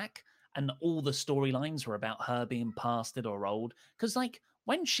came back, and all the storylines were about her being past it or old. Because like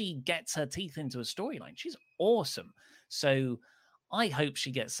when she gets her teeth into a storyline, she's awesome. So I hope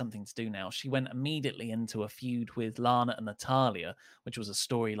she gets something to do now. She went immediately into a feud with Lana and Natalya, which was a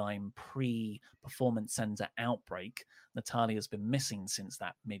storyline pre-Performance Center outbreak. Natalya's been missing since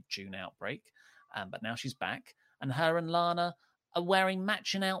that mid-June outbreak, but now she's back. And her and Lana are wearing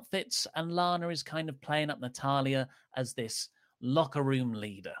matching outfits, and Lana is kind of playing up Natalya as this locker room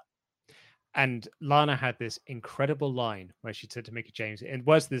leader. And Lana had this incredible line where she said to Mickie James, and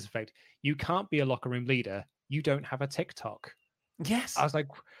words to this effect, "You can't be a locker room leader. You don't have a TikTok." Yes. I was like,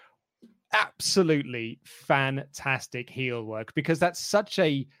 absolutely fantastic heel work, because that's such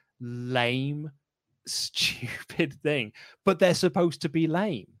a lame, stupid thing, but they're supposed to be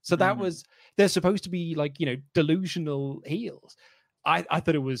lame. So they're supposed to be like, delusional heels. I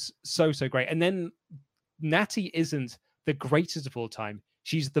thought it was so great. And then Natty isn't the greatest of all time.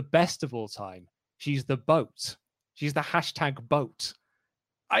 She's the best of all time. She's the boat. She's the #boat.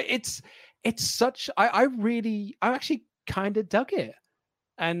 I actually kind of dug it.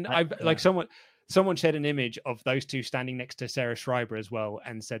 And someone shared an image of those two standing next to Sarah Schreiber as well,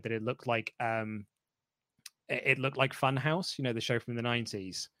 and said that it looked like Funhouse, the show from the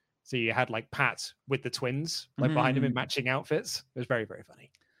 90s. So you had like Pat with the twins behind him in matching outfits. It was very, very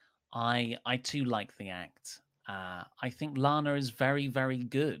funny. I too like the act. I think Lana is very, very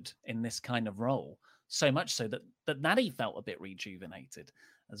good in this kind of role. So much so that Natty felt a bit rejuvenated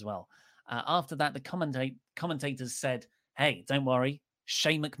as well. After that, the commentators said, "Hey, don't worry.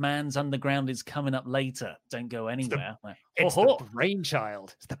 Shane McMahon's Underground is coming up later. Don't go anywhere." It's the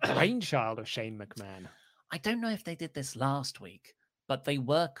brainchild. It's the brainchild of Shane McMahon. I don't know if they did this last week, but they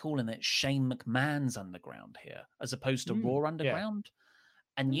were calling it Shane McMahon's Underground here, as opposed to Raw Underground. Yeah.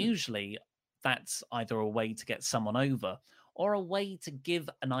 And usually that's either a way to get someone over or a way to give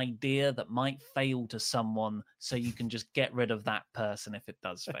an idea that might fail to someone so you can just get rid of that person if it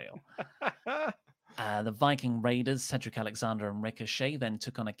does fail. The Viking Raiders, Cedric Alexander and Ricochet, then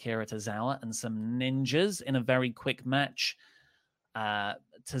took on Akira Tozawa and some ninjas in a very quick match.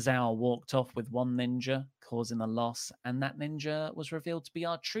 Tozawa walked off with one ninja, causing a loss, and that ninja was revealed to be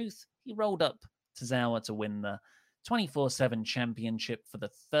R-Truth. He rolled up Tozawa to win the 24/7 championship for the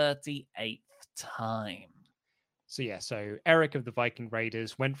 38th time. So Eric of the Viking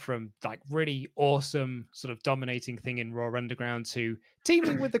Raiders went from like really awesome sort of dominating thing in Raw Underground to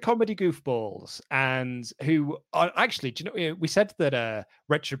teaming with the comedy goofballs, and who are actually, do you know, we said that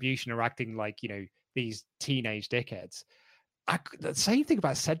Retribution are acting like, these teenage dickheads. The same thing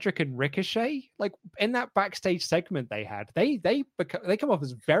about Cedric and Ricochet. Like in that backstage segment they had, they come off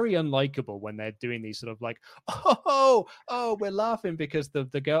as very unlikable when they're doing these sort of like, oh, we're laughing because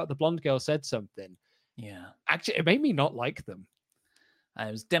the blonde girl said something. Yeah. Actually, it made me not like them.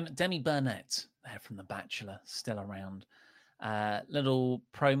 It was Demi Burnett there from The Bachelor, still around. Little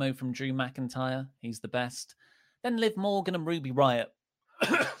promo from Drew McIntyre. He's the best. Then Liv Morgan and Ruby Riott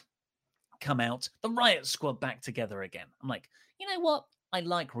come out. The Riott Squad back together again. I'm like, you know what? I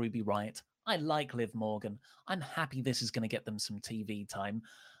like Ruby Riott. I like Liv Morgan. I'm happy this is going to get them some TV time.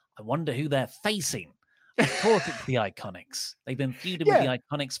 I wonder who they're facing. I thought it's the Iconics. They've been feuding with the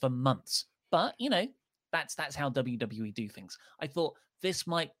Iconics for months. But, that's how WWE do things. I thought this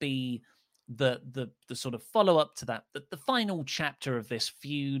might be the sort of follow-up to that, the final chapter of this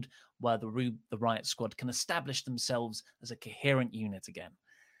feud where the Riott Squad can establish themselves as a coherent unit again.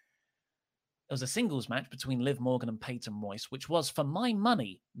 There was a singles match between Liv Morgan and Peyton Royce, which was, for my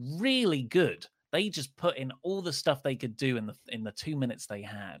money, really good. They just put in all the stuff they could do in the 2 minutes they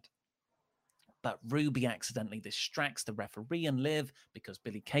had. But Ruby accidentally distracts the referee and Liv because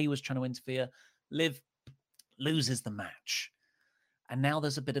Billie Kay was trying to interfere. Liv loses the match. And now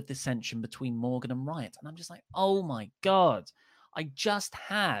there's a bit of dissension between Morgan and Riott. And I'm just like, oh my God, I just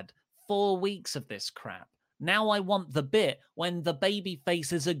had 4 weeks of this crap. Now I want the bit when the baby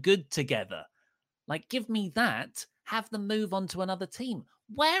faces are good together. Like, give me that. Have them move on to another team.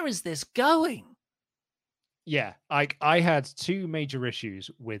 Where is this going? Yeah, I had 2 major issues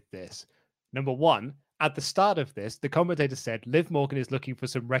with this. Number one, at the start of this, the commentator said Liv Morgan is looking for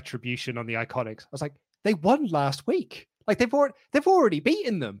some retribution on the Iconics. I was like, they won last week. Like they've already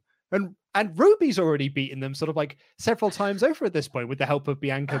beaten them, and Ruby's already beaten them sort of like several times over at this point with the help of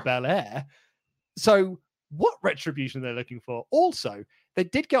Bianca Belair. So what retribution they're looking for? Also, they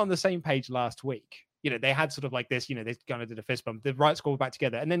did get on the same page last week. They had sort of like this. They kind of did a fist bump. The Riott Squad were back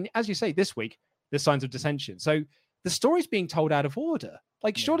together, and then as you say, this week there's signs of dissension. So the story's being told out of order.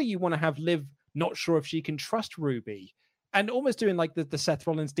 Like, surely you want to have Liv not sure if she can trust Ruby, and almost doing like the Seth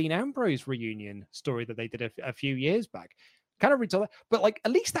Rollins Dean Ambrose reunion story that they did a few years back. Kind of retold that, but like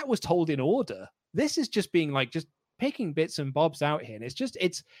at least that was told in order. This is just being like just picking bits and bobs out here, and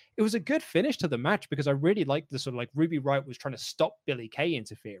it was a good finish to the match because I really liked the sort of like Ruby Riott was trying to stop Billie Kay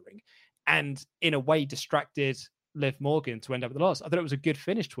interfering, and in a way distracted Liv Morgan to end up with the loss. I thought it was a good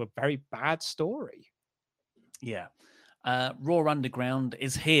finish to a very bad story. Yeah. Raw Underground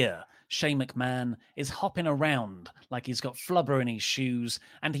is here. Shane McMahon is hopping around like he's got flubber in his shoes,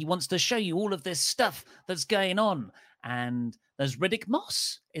 and he wants to show you all of this stuff that's going on. And there's Riddick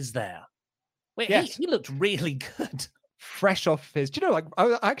Moss is there. Wait, yes. he looked really good. Fresh off his... Do you know, like,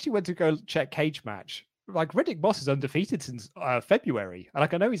 I actually went to go check Cage Match. Like, Riddick Moss is undefeated since February. And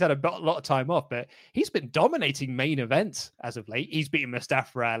like, I know he's had a lot of time off, but he's been dominating main events as of late. He's beaten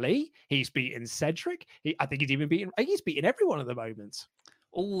Mustafa Ali. He's beaten Cedric. I think he's beaten everyone at the moment.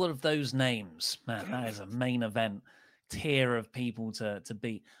 All of those names, man, that is a main event tier of people to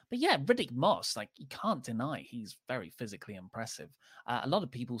beat. But yeah, Riddick Moss, like, you can't deny he's very physically impressive. A lot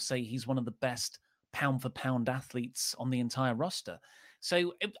of people say he's one of the best pound for pound athletes on the entire roster.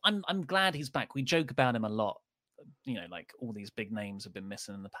 So I'm glad he's back. We joke about him a lot. Like all these big names have been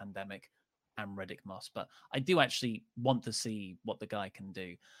missing in the pandemic, and Riddick Moss. But I do actually want to see what the guy can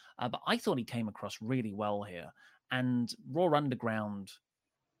do. But I thought he came across really well here. And Raw Underground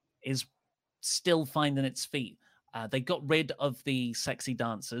is still finding its feet. They got rid of the sexy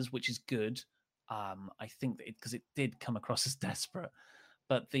dancers, which is good. I think because it did come across as desperate.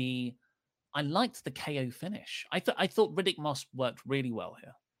 But I liked the KO finish. I thought Riddick Moss worked really well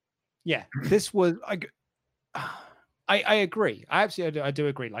here. Yeah, this was... I agree. I do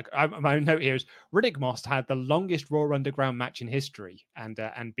agree. Like, my note here is Riddick Moss had the longest Raw Underground match in history and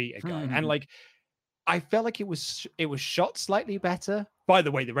beat a guy. And like, I felt like it was shot slightly better. By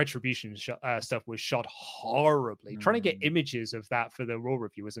the way, the Retribution stuff was shot horribly. Trying to get images of that for the Raw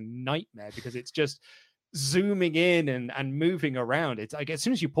review was a nightmare because it's just zooming in and moving around. It's like as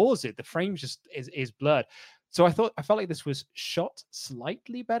soon as you pause it, the frame just is blurred. So I felt like this was shot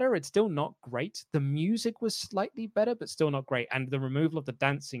slightly better. It's still not great. The music was slightly better, but still not great. And the removal of the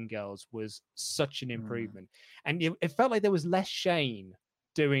dancing girls was such an improvement. And it felt like there was less Shane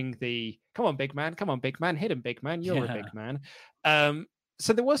doing the come on, big man, hit him, big man, you're a big man.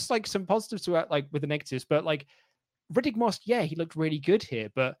 So there was like some positives to it, like with the negatives, but like Riddick Moss, yeah, he looked really good here,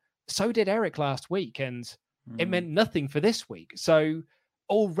 but so did Eric last week, and it meant nothing for this week. So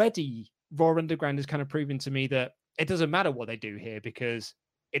already Raw Underground is kind of proving to me that it doesn't matter what they do here because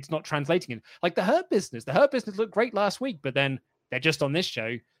it's not translating in. Like the Hurt Business looked great last week, but then they're just on this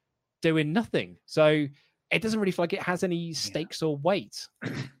show doing nothing. So it doesn't really feel like it has any stakes or weight.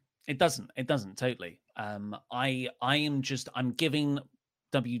 It doesn't totally. I'm giving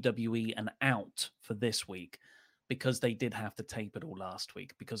WWE an out for this week because they did have to tape it all last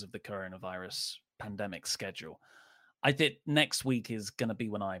week because of the coronavirus pandemic schedule. I think next week is going to be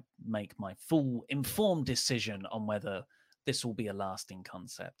when I make my full informed decision on whether this will be a lasting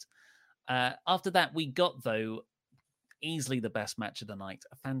concept. After that, we got, though, easily the best match of the night.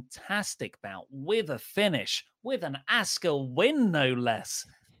 A fantastic bout with a finish, with an Asuka win, no less.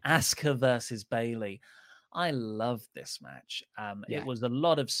 Asuka versus Bayley. I loved this match. It was a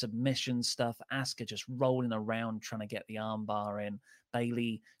lot of submission stuff. Asuka just rolling around trying to get the armbar in.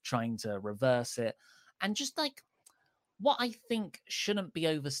 Bayley trying to reverse it. And just like what I think shouldn't be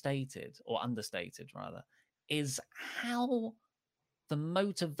overstated or understated, rather, is how the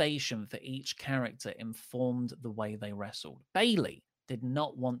motivation for each character informed the way they wrestled. Bayley did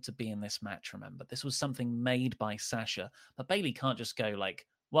not want to be in this match, remember. This was something made by Sasha. But Bayley can't just go like,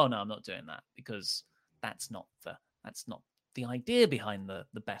 well, no, I'm not doing that, because that's not the idea behind the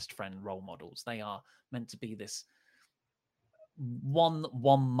best friend role models. They are meant to be this one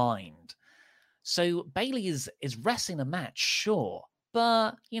mind. So Bayley is wrestling a match, sure,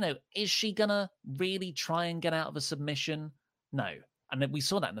 but is she gonna really try and get out of a submission? No. And then we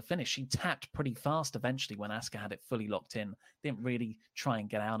saw that in the finish. She tapped pretty fast eventually when Asuka had it fully locked in. Didn't really try and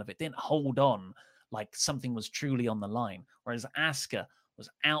get out of it. Didn't hold on like something was truly on the line. Whereas Asuka was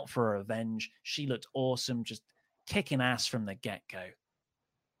out for revenge. She looked awesome, just kicking ass from the get-go.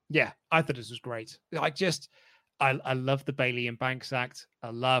 Yeah, I thought this was great. I love the Bayley and Banks act. I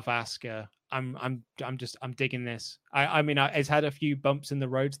love Asuka. I'm digging this. I mean, it's had a few bumps in the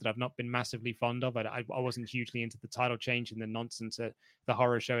roads that I've not been massively fond of. I wasn't hugely into the title change and the nonsense at the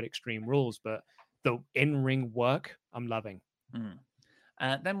horror show at Extreme Rules, but the in-ring work, I'm loving.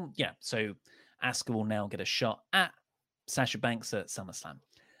 So Asuka will now get a shot at Sasha Banks at SummerSlam.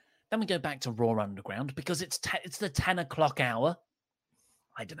 Then we go back to Raw Underground because it's the 10 o'clock hour.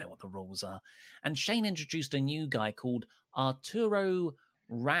 I don't know what the rules are. And Shane introduced a new guy called Arturo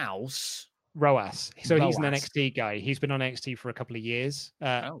Roas. So he's an NXT guy. He's been on NXT for a couple of years.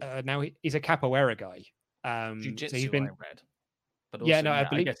 Now he's a capoeira guy. Jiu-jitsu, so he's been... I read. But also,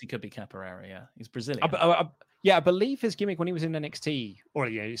 I guess he could be capoeira, yeah. He's Brazilian. I believe his gimmick when he was in NXT, or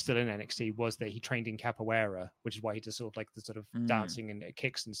he's still in NXT, was that he trained in capoeira, which is why he does sort of like the sort of dancing and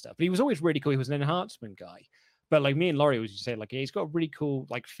kicks and stuff. But he was always really cool. He was an enhancement guy. But like me and Laurie was say, like he's got a really cool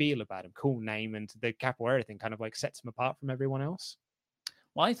like feel about him, cool name, and the capoeira thing kind of like sets him apart from everyone else.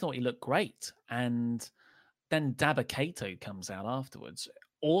 Well, I thought he looked great, and then Dabba Kato comes out afterwards.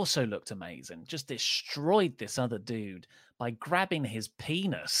 Also looked amazing. Just destroyed this other dude by grabbing his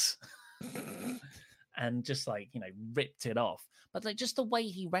penis and just ripped it off. But like just the way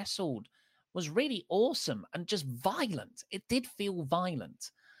he wrestled was really awesome and just violent. It did feel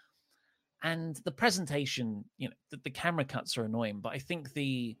violent. And the presentation, the camera cuts are annoying, but I think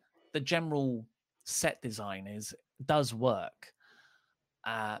the general set design does work.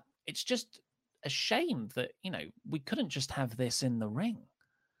 It's just a shame that, we couldn't just have this in the ring.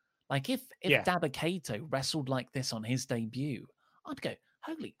 Like if Dabba Kato wrestled like this on his debut, I'd go,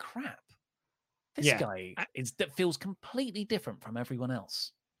 holy crap. This guy feels completely different from everyone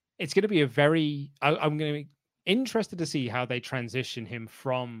else. It's going to be I'm going to be interested to see how they transition him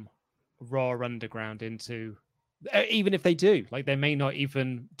from Raw Underground into, even if they do, like they may not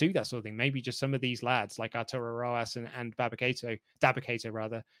even do that sort of thing. Maybe just some of these lads like Arturo Roas and Dabba Kato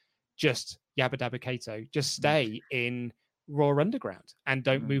rather, just Yabba Dabba Kato, just stay in Raw Underground and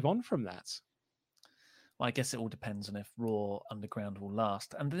don't move on from that. Well, I guess it all depends on if Raw Underground will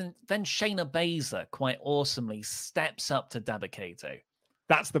last. And then Shayna Baszler quite awesomely steps up to Dabba Kato.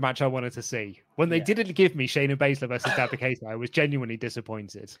 That's the match I wanted to see. When they didn't give me Shayna Baszler versus Dabba Kato, I was genuinely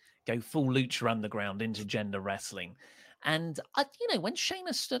disappointed. Go full Lucha Underground, intergender wrestling. And, when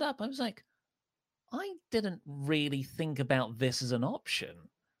Shayna stood up, I was like, I didn't really think about this as an option.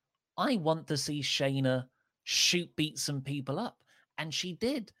 I want to see Shayna beat some people up. And she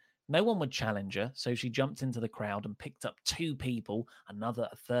did. No one would challenge her, so she jumped into the crowd and picked up two people.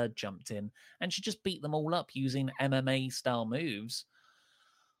 A third jumped in, and she just beat them all up using MMA-style moves.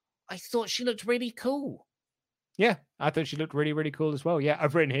 I thought she looked really cool. Yeah, I thought she looked really, really cool as well. Yeah,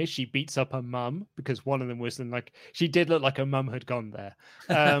 I've written here she beats up her mum because one of them was like she did look like her mum had gone there.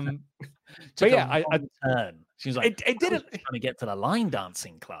 But yeah, I turn. She was like, it didn't trying to get to the line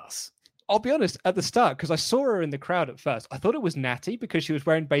dancing class. I'll be honest, at the start, because I saw her in the crowd at first, I thought it was Natty because she was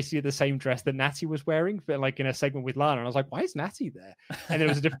wearing basically the same dress that Natty was wearing, but like in a segment with Lana. And I was like, why is Natty there? And then it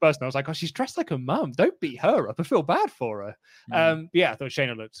was a different person. I was like, oh, she's dressed like her mum. Don't beat her up. I feel bad for her. Yeah, I thought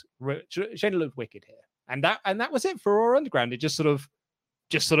Shayna looked wicked here. And that was it for Raw Underground. It just sort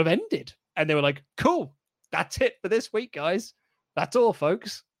of ended. And they were like, cool, that's it for this week, guys. That's all,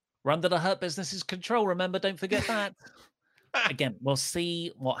 folks. We're under the Hurt Business's control. Remember, don't forget that. Again, we'll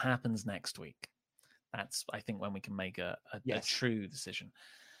see what happens next week. That's, I think, when we can make a true decision.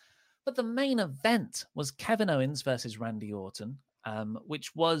 But the main event was Kevin Owens versus Randy Orton,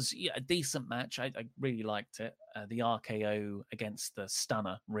 which was a decent match. I really liked it. The RKO against the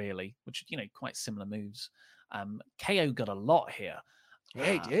Stunner, really, which, quite similar moves. KO got a lot here.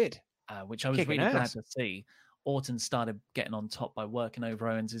 Yeah, he did. Which I was really glad to see. Orton started getting on top by working over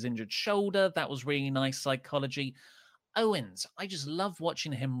Owens' injured shoulder. That was really nice psychology. Owens, I just love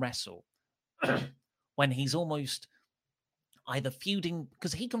watching him wrestle when he's almost either feuding,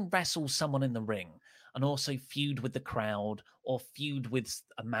 because he can wrestle someone in the ring and also feud with the crowd or feud with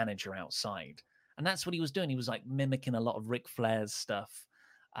a manager outside. And that's what he was doing. He was like mimicking a lot of Ric Flair's stuff.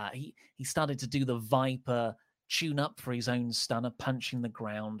 He started to do the Viper tune up for his own Stunner, punching the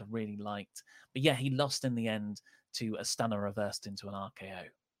ground, really liked. But yeah, he lost in the end to a Stunner reversed into an RKO.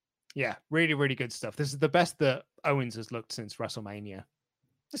 Yeah, really, really good stuff. This is the best that Owens has looked since WrestleMania.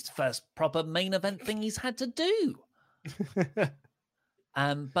 It's the first proper main event thing he's had to do.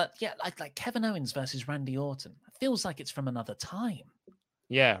 But yeah, like Kevin Owens versus Randy Orton. It feels like it's from another time.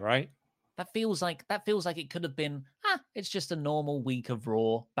 Yeah, right. That feels like it could have been, it's just a normal week of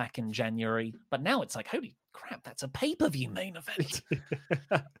Raw back in January. But now it's like, holy crap, that's a pay-per-view main event.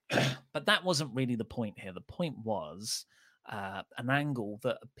 But that wasn't really the point here. The point was an angle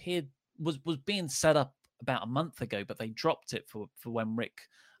that appeared was being set up about a month ago, but they dropped it for when Rick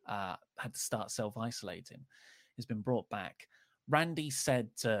had to start self-isolating. It's been brought back. Randy said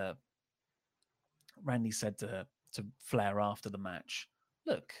to Flair after the match,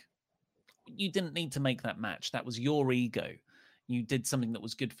 look, you didn't need to make that match. That was your ego. You did something that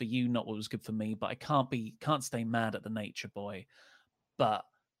was good for you, not what was good for me. But I can't stay mad at the Nature Boy. But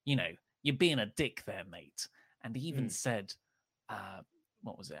you're being a dick there, mate. And he even said,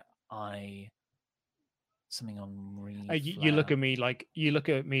 what was it? Something on you look at me like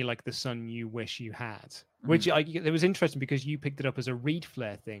the son you wish you had, which it was interesting because you picked it up as a Reed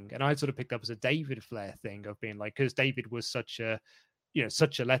Flair thing, and I sort of picked up as a David Flair thing of being like, because David was such a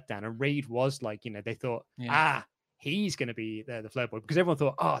letdown, and Reed was like, they thought, he's going to be the Flair boy, because everyone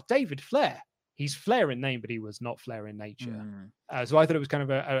thought, David Flair, he's Flair in name, but he was not Flair in nature. So I thought it was kind of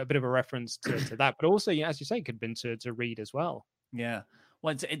a bit of a reference to that, but also, as you say, it could have been to Reed as well. Yeah.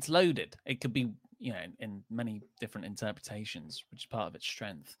 Well, it's loaded. It could be, in many different interpretations, which is part of its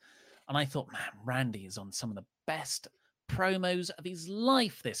strength. And I thought, man, Randy is on some of the best promos of his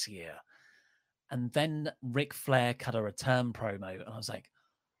life this year. And then Ric Flair cut a return promo, and I was like,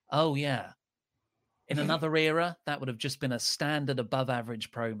 oh, yeah. In another era, that would have just been a standard above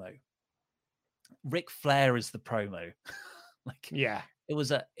average promo. Ric Flair is the promo. It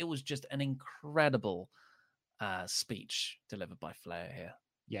was just an incredible speech delivered by Flair here.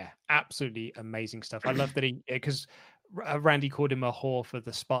 Yeah, absolutely amazing stuff. I love that because Randy called him a whore for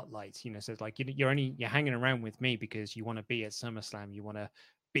the spotlight. So it's like you're hanging around with me because you want to be at SummerSlam, you want to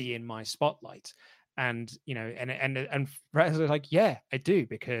be in my spotlight, and and Flair's like, yeah, I do,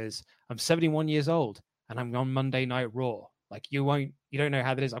 because I'm 71 years old and I'm on Monday Night Raw. Like you don't know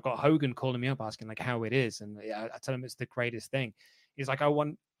how that is. I've got Hogan calling me up asking like how it is, and I tell him it's the greatest thing. He's like, I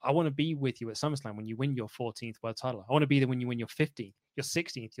want to be with you at SummerSlam when you win your 14th world title. I want to be there when you win your 15th, your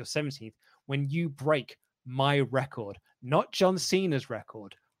 16th, your 17th, when you break my record, not John Cena's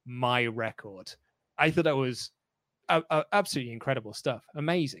record, my record. I thought that was absolutely incredible stuff.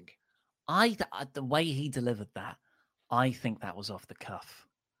 Amazing. The way he delivered that, I think that was off the cuff.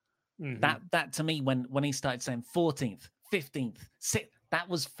 Mm-hmm. That to me, when he started saying 14th, 15th, 6th, that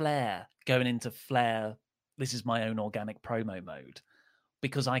was Flair going into Flair, this is my own organic promo mode.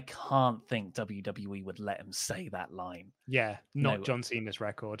 Because I can't think WWE would let him say that line. Yeah, not John Cena's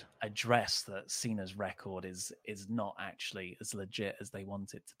record. Address that Cena's record is not actually as legit as they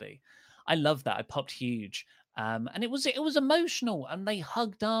want it to be. I love that. I popped huge. And it was emotional, and they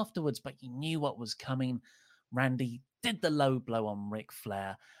hugged afterwards, but you knew what was coming. Randy did the low blow on Ric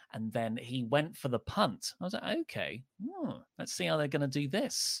Flair, and then he went for the punt. I was like, okay, let's see how they're going to do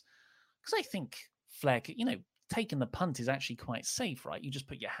this. Because I think Flair, taking the punt is actually quite safe, right? You just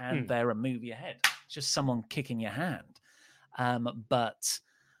put your hand there and move your head. It's just someone kicking your hand. But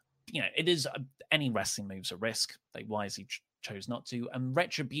it is any wrestling move's a risk. They wisely chose not to. And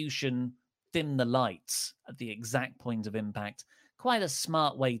Retribution dimmed the lights at the exact point of impact. Quite a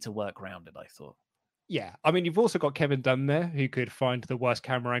smart way to work around it, I thought. Yeah, I mean, you've also got Kevin Dunn there, who could find the worst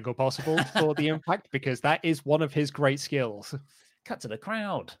camera angle possible for the impact, because that is one of his great skills. Cut to the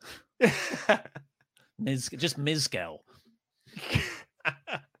crowd. Mizgal.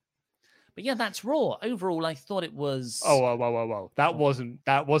 But yeah, that's Raw. Overall, I thought it was. Whoa! That wasn't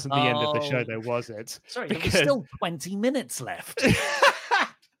the end of the show, though, was it? Sorry, there was still 20 minutes left.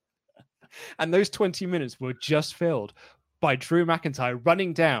 And those 20 minutes were just filled by Drew McIntyre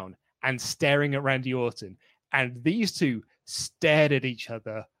running down and staring at Randy Orton. And these two stared at each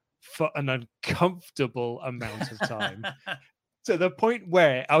other for an uncomfortable amount of time. To the point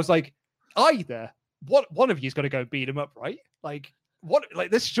where I was like, either one of you's got to go beat him up, right? Like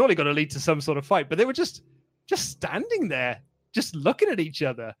this surely got to lead to some sort of fight. But they were just standing there, just looking at each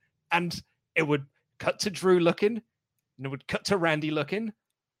other. And it would cut to Drew looking, and it would cut to Randy looking,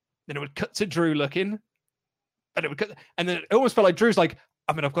 then it would cut to Drew looking, and it would cut, and then it almost felt like Drew's like,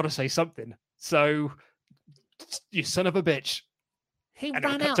 I mean, I've got to say something. So, you son of a bitch. He and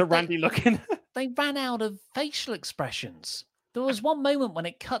ran it cut out to Randy looking. They ran out of facial expressions. There was one moment when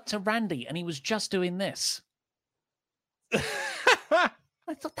it cut to Randy and he was just doing this.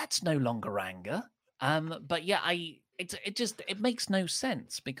 I thought that's no longer anger. But yeah, it makes no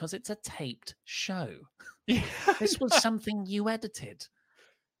sense because it's a taped show. Yeah. This was something you edited.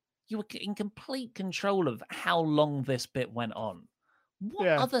 You were in complete control of how long this bit went on. What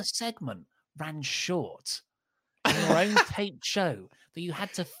other segment ran short in your own taped show that you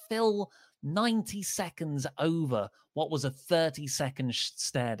had to fill 90 seconds over what was a 30-second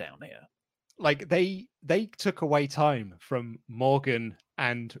stare down here? Like they took away time from Morgan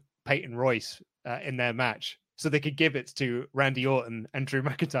and Peyton Royce in their match so they could give it to Randy Orton and Drew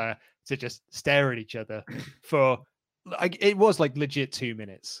McIntyre to just stare at each other for it was like legit 2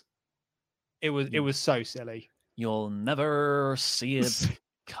 minutes. It was so silly. You'll never see it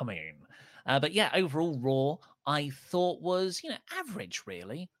coming. But yeah, overall Raw I thought was, average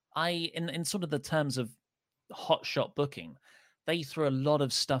really. In sort of the terms of hot shot booking, they threw a lot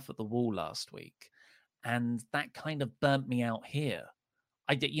of stuff at the wall last week, and that kind of burnt me out here.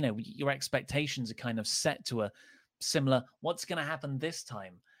 I did, your expectations are kind of set to a similar, what's going to happen this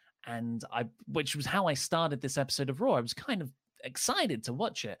time? And which was how I started this episode of Raw. I was kind of excited to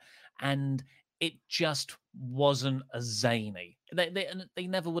watch it, and it just wasn't as zany. They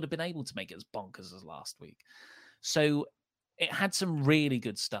never would have been able to make it as bonkers as last week. So it had some really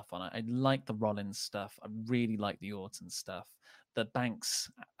good stuff on it. I liked the Rollins stuff. I really liked the Orton stuff. The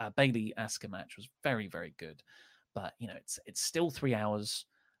Banks Bailey Asuka match was very, very good. But it's still 3 hours.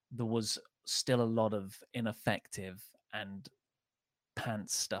 There was still a lot of ineffective and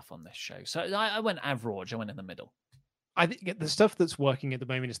pants stuff on this show. So I went average. I went in the middle. I think the stuff that's working at the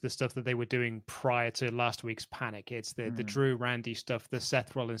moment is the stuff that they were doing prior to last week's Panic. It's the Drew Randy stuff, the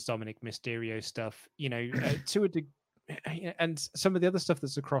Seth Rollins Dominic Mysterio stuff, to a degree, and some of the other stuff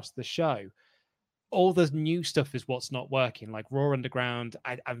that's across the show. All the new stuff is what's not working. Like Raw Underground,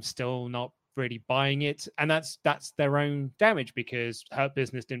 I'm still not really buying it, and that's their own damage because Hurt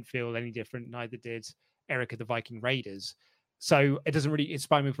Business didn't feel any different. Neither did Erica the Viking Raiders. So it doesn't really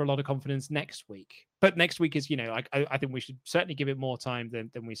inspire me for a lot of confidence next week. But next week is, I think we should certainly give it more time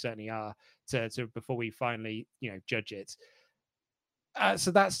than we certainly are to before we finally, judge it.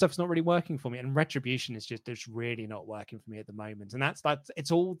 So that stuff's not really working for me. And Retribution is just really not working for me at the moment. And that's it's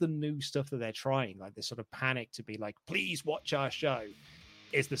all the new stuff that they're trying, like this sort of panic to be like, please watch our show,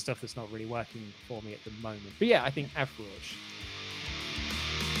 is the stuff that's not really working for me at the moment. But yeah, I think average.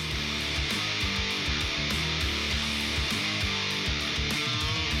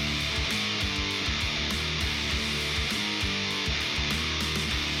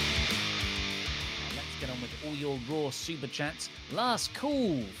 Your Raw super chats. Last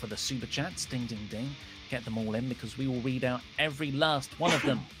call for the super chats. Ding, ding, ding. Get them all in because we will read out every last one of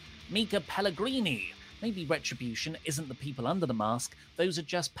them. Mika Pellegrini. Maybe Retribution isn't the people under the mask. Those are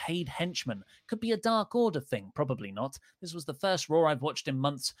just paid henchmen. Could be a Dark Order thing. Probably not. This was the first Raw I've watched in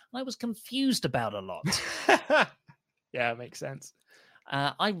months, and I was confused about a lot. Yeah, it makes sense.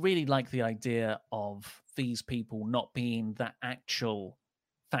 I really like the idea of these people not being the actual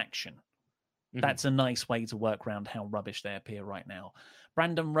faction. That's a nice way to work around how rubbish they appear right now.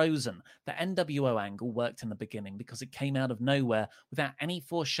 Brandon Rosen, the NWO angle worked in the beginning because it came out of nowhere without any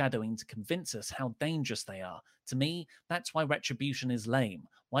foreshadowing to convince us how dangerous they are. To me, that's why Retribution is lame.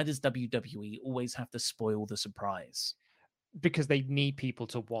 Why does WWE always have to spoil the surprise? Because they need people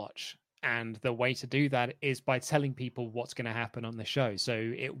to watch. And the way to do that is by telling people what's going to happen on the show. So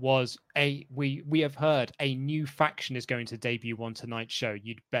it was we have heard a new faction is going to debut on tonight's show.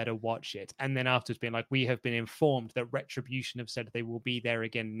 You'd better watch it. And then afterwards being like, we have been informed that Retribution have said they will be there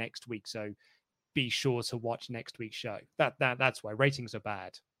again next week. So be sure to watch next week's show. That's why ratings are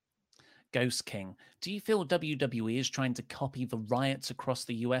bad. Ghost King, do you feel WWE is trying to copy the riots across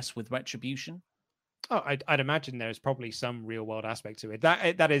the US with Retribution? Oh, I'd imagine there's probably some real world aspect to it.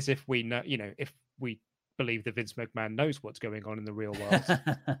 That is if we know, if we believe that Vince McMahon knows what's going on in the real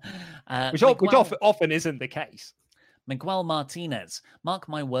world, which often isn't the case. Miguel Martinez, mark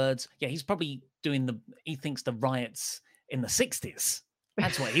my words. Yeah, he's probably he thinks the riots in the 60s.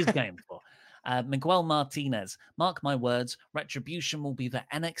 That's what he's going for. Miguel Martinez, mark my words, Retribution will be the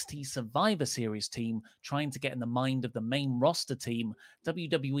NXT Survivor Series team trying to get in the mind of the main roster team.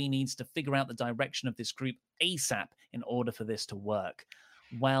 WWE needs to figure out the direction of this group ASAP in order for this to work.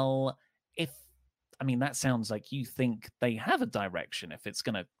 Well, that sounds like you think they have a direction if it's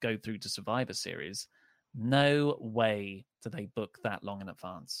going to go through to Survivor Series. No way do they book that long in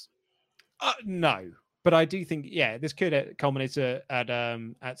advance. No. But I do think, this could culminate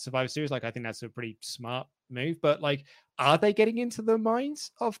at Survivor Series. Like, I think that's a pretty smart move. But, like, are they getting into the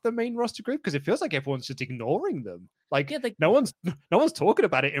minds of the main roster group? Because it feels like everyone's just ignoring them. Like, no one's talking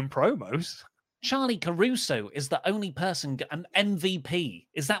about it in promos. Charlie Caruso is the only person, an MVP.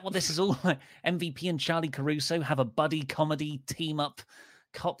 Is that what this is all like? MVP and Charlie Caruso have a buddy comedy team up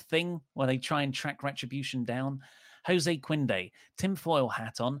cop thing where they try and track Retribution down. Jose Quinde, tinfoil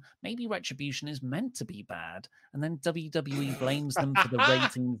hat on, maybe Retribution is meant to be bad, and then WWE blames them for the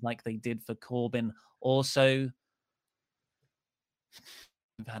ratings like they did for Corbin. Also,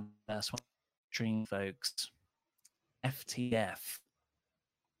 we've had this one stream, folks. FTF.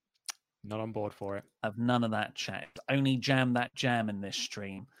 Not on board for it. I've none of that chat. Only jam that jam in this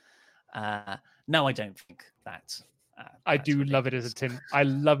stream. No, I don't think that. I do ridiculous. Love it as a tin. I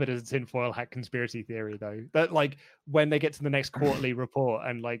love it as a tinfoil hat conspiracy theory, though. That like when they get to the next quarterly report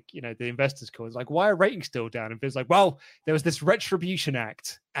and like the investors call, it's like, why are ratings still down? And it's like, well, there was this Retribution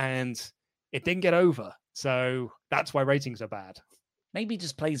Act and it didn't get over, so that's why ratings are bad. Maybe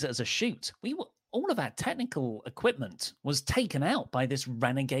just plays it as a shoot. All of our technical equipment was taken out by this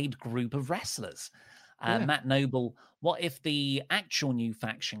renegade group of wrestlers. Matt Noble, what if the actual new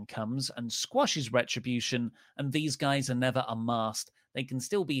faction comes and squashes Retribution and these guys are never unmasked? They can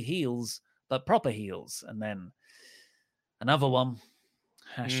still be heels, but proper heels. And then another one,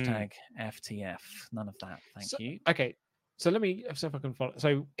 hashtag FTF. None of that. Thank you. Okay. So let me see if I can follow.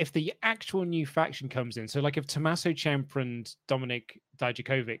 So if the actual new faction comes in, so like if Tommaso Ciampa and Dominik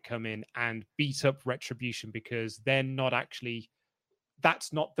Dijakovic come in and beat up Retribution because they're not actually...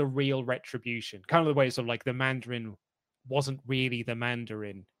 That's not the real Retribution. Kind of the way sort of like the Mandarin wasn't really the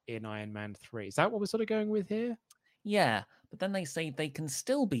Mandarin in Iron Man 3. Is that what we're sort of going with here? Yeah, but then they say they can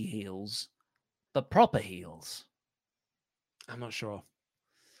still be heels, but proper heels. I'm not sure.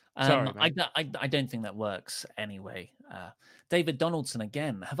 Sorry, I don't think that works anyway. David Donaldson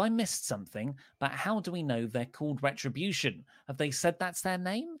again. Have I missed something? But how do we know they're called Retribution? Have they said that's their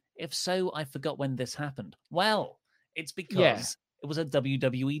name? If so, I forgot when this happened. Well, it's because... It was a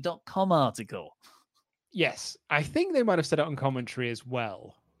WWE.com article. Yes, I think they might have said it on commentary as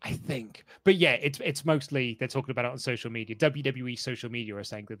well. I think, but yeah, it's mostly they're talking about it on social media. WWE social media are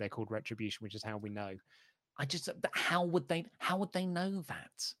saying that they're called Retribution, which is how we know. How would they know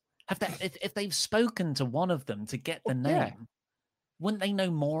that? If they've spoken to one of them to get the name, wouldn't they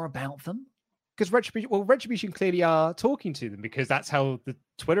know more about them? Because Retribution clearly are talking to them because that's how the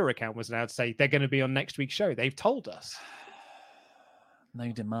Twitter account was allowed to say they're going to be on next week's show. They've told us. No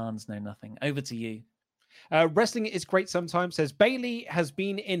demands, no nothing. Over to you. Wrestling is great sometimes, says Bayley has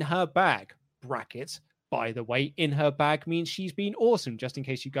been in her bag. Brackets. By the way, in her bag means she's been awesome, just in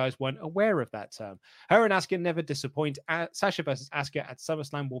case you guys weren't aware of that term. Her and Asuka never disappoint. Sasha versus Asuka at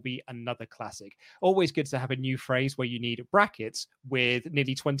SummerSlam will be another classic. Always good to have a new phrase where you need brackets with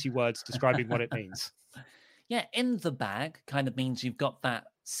nearly 20 words describing what it means. Yeah, in the bag kind of means you've got that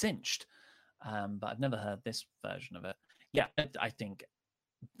cinched. But I've never heard this version of it. Yeah, I think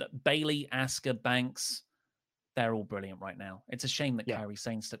Bayley, Asuka, Banks, they're all brilliant right now. It's a shame that Kairi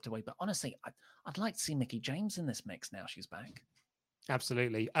Sane stepped away, but honestly, I'd like to see Mickie James in this mix now she's back.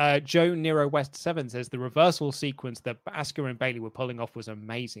 Absolutely. Joe Nero West 7 says the reversal sequence that Asuka and Bayley were pulling off was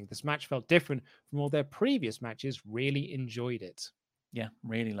amazing. This match felt different from all their previous matches. Really enjoyed it. Yeah,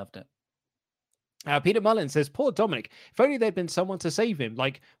 really loved it. Peter Mullen says, poor Dominic, if only there'd been someone to save him,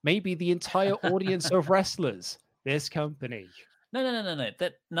 like maybe the entire audience of wrestlers, this company. No.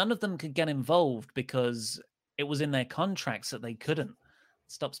 That none of them could get involved because it was in their contracts that they couldn't. It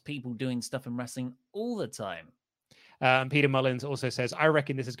stops people doing stuff in wrestling all the time. Peter Mullins also says, I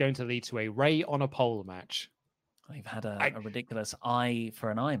reckon this is going to lead to a Ray on a pole match. They've had a ridiculous eye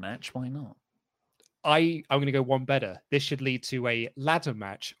for an eye match. Why not? I'm going to go one better. This should lead to a ladder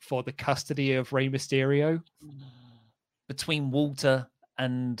match for the custody of Rey Mysterio. Between Walter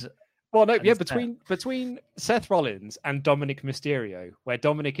and... Well, no, yeah, between Seth Rollins and Dominic Mysterio, where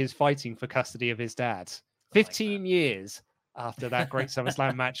Dominic is fighting for custody of his dad. 15 years after that great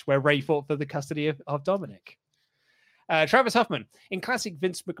SummerSlam match where Ray fought for the custody of Dominic. Travis Huffman, in classic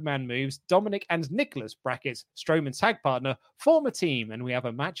Vince McMahon moves, Dominic and Nicholas, brackets, Strowman's tag partner, form a team, and we have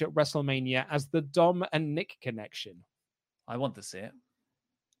a match at WrestleMania as the Dom and Nick connection. I want to see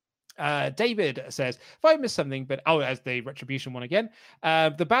it. David says, if I missed something, but as the Retribution one again,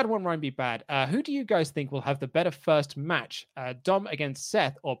 the bad one won't be bad. Who do you guys think will have the better first match? Dom against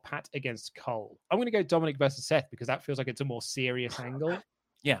Seth or Pat against Cole? I'm going to go Dominic versus Seth because that feels like it's a more serious angle.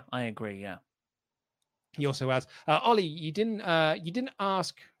 Yeah, I agree. Yeah. He also has Ollie. You didn't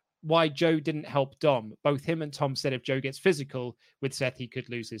ask why Joe didn't help Dom. Both him and Tom said if Joe gets physical with Seth, he could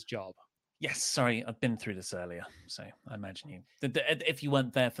lose his job. Yes, sorry, I've been through this earlier, so I imagine you. If you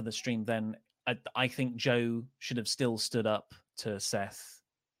weren't there for the stream, then I think Joe should have still stood up to Seth,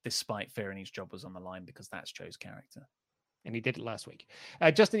 despite fearing his job was on the line, because that's Joe's character. And he did it last week.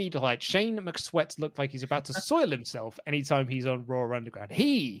 Justin Edelheit, Shane McSweat looked like he's about to soil himself anytime he's on Raw or Underground.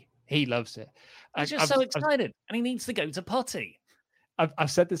 He loves it. He's just so excited, and he needs to go to potty.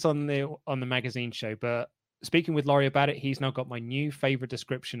 I've said this on the magazine show, but speaking with Laurie about it, he's now got my new favorite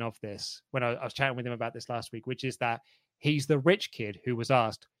description of this when I was chatting with him about this last week, which is that he's the rich kid who was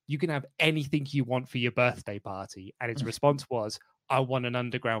asked, you can have anything you want for your birthday party. And his response was, I want an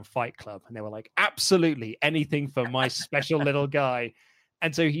underground fight club. And they were like, absolutely anything for my special little guy.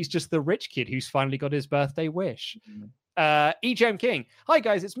 And so he's just the rich kid who's finally got his birthday wish. EJM King. Hi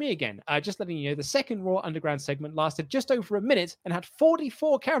guys, it's me again. Just letting you know, the second Raw Underground segment lasted just over a minute and had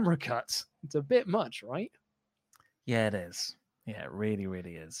 44 camera cuts. It's a bit much, right? Yeah, it is. Yeah, it really,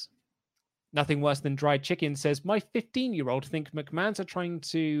 really is. Nothing worse than dried chicken says, my 15-year-old think McMahon's are trying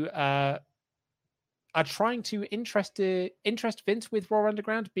to interest Vince with Raw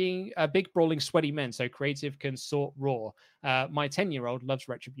Underground being big, brawling, sweaty men, so creative can sort Raw. My 10-year-old loves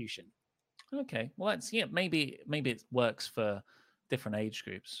Retribution. Okay, well, maybe it works for different age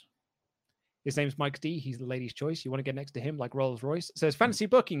groups. His name's Mike D. He's the lady's choice. You want to get next to him like Rolls Royce. Says, fantasy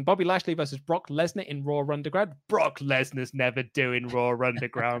booking, Bobby Lashley versus Brock Lesnar in Raw Underground. Brock Lesnar's never doing Raw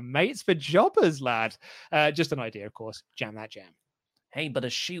Underground, mate. It's for jobbers, lad. Just an idea, of course. Jam that jam. Hey, but a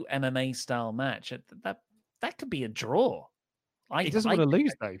shoot MMA style match, that could be a draw. He doesn't want to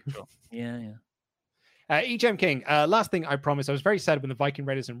lose, though. Yeah. EJM King, last thing I promise. I was very sad when the Viking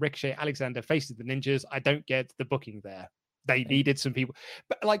Raiders and Ricochet Alexander faced the Ninjas. I don't get the booking there. They needed some people.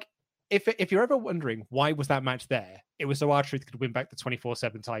 But, like, if you're ever wondering why was that match there, it was so R-Truth could win back the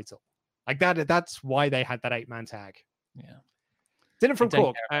 24/7 title. Like that's why they had that 8-man tag. Yeah. Dylan from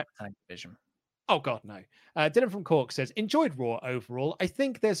Cork. Tag division. Oh God, no. Dylan from Cork says, enjoyed Raw overall. I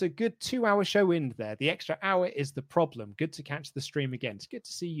think there's a good 2-hour show in there. The extra hour is the problem. Good to catch the stream again. It's good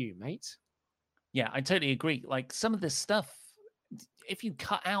to see you, mate. Yeah, I totally agree. Like some of this stuff, if you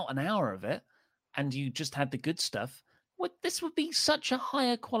cut out an hour of it and you just had the good stuff, this would be such a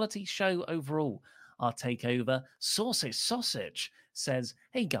higher quality show overall. Our takeover, Sausage says,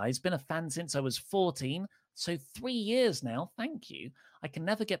 hey guys, been a fan since I was 14, so 3 years now, thank you. I can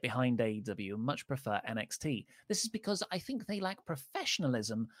never get behind AEW and much prefer NXT. This is because I think they lack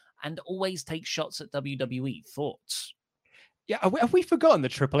professionalism and always take shots at WWE. Thoughts? Yeah, have we forgotten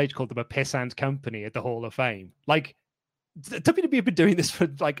that Triple H called them a pissant company at the Hall of Fame? Like, WWE have been doing this for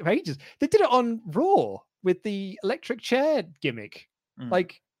like ages. They did it on Raw with the electric chair gimmick.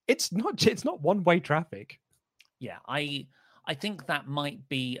 Like, it's not one-way traffic. Yeah, I think that might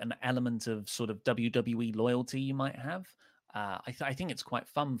be an element of sort of WWE loyalty you might have. I think it's quite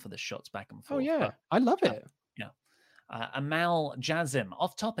fun for the shots back and forth. Oh yeah, I love it. Yeah. Amal Jazim,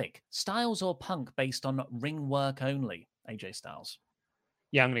 off topic, Styles or Punk based on ring work only? AJ Styles.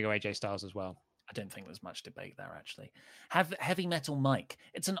 Yeah, I'm going to go AJ Styles as well. I don't think there's much debate there, actually. Have Heavy Metal Mike.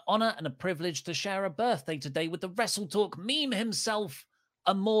 It's an honor and a privilege to share a birthday today with the Wrestle Talk meme himself,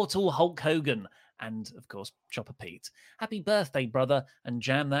 Immortal Hulk Hogan, and, of course, Chopper Pete. Happy birthday, brother, and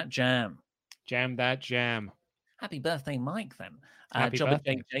jam that jam. Jam that jam. Happy birthday, Mike, then. Happy Jobber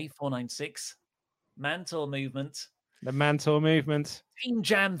birthday. JJ496. Mantle movement. The Mantle movement. Team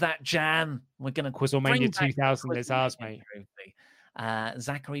Jam that jam. We're going to Quizzlemania 2000 is ours, mate.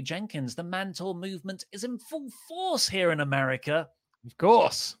 Zachary Jenkins. The Mantle movement is in full force here in America. Of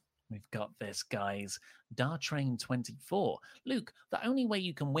course. We've got this, guys. Dartrain 24. Luke, the only way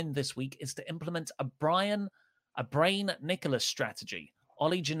you can win this week is to implement a Brain Nicholas strategy.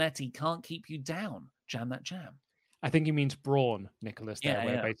 Ollie Giannetti can't keep you down. Jam that jam. I think he means Braun Nicholas there.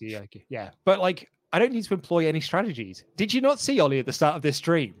 Yeah. Basically, But like, I don't need to employ any strategies. Did you not see Ollie at the start of this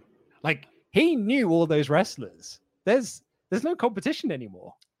stream? Like, he knew all those wrestlers. There's no competition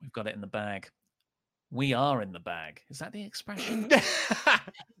anymore. We've got it in the bag. We are in the bag. Is that the expression?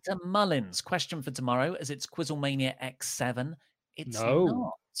 Peter Mullins, question for tomorrow, as it's Quizzlemania X7. It's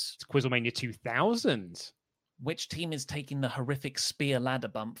not. It's Quizzlemania 2000. Which team is taking the horrific spear ladder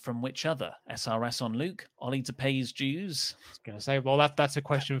bump from which other? SRS on Luke? Ollie to pay his dues? I was going to say, well, that's a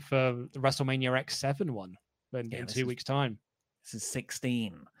question for the WrestleMania X7 one in 2 weeks' time. This is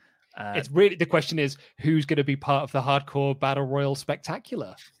 16. It's really, the question is, who's going to be part of the Hardcore Battle Royal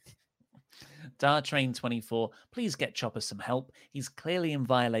Spectacular? Dartrain 24, please get Chopper some help. He's clearly in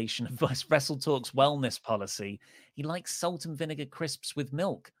violation of Wrestle Talk's wellness policy. He likes salt and vinegar crisps with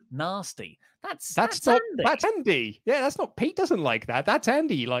milk. Nasty. That's not Andy. That's Andy. Yeah, that's not Pete. Doesn't like that. That's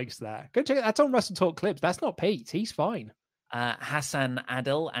Andy. He likes that. Go check it. That's on Wrestle Talk clips. That's not Pete. He's fine. Hassan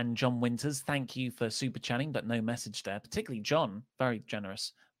Adil and John Winters, thank you for super chatting, but no message there. Particularly John, very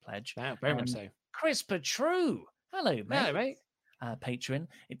generous pledge. Yeah, very much so. Chris Petru, hello, mate. Hello, mate. Patron.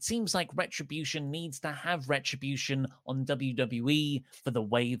 It seems like Retribution needs to have Retribution on WWE for the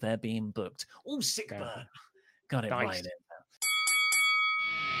way they're being booked. Oh, sick burn. Got it right in.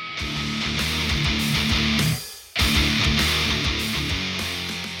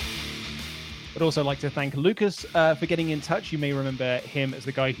 I'd also like to thank Lucas for getting in touch. You may remember him as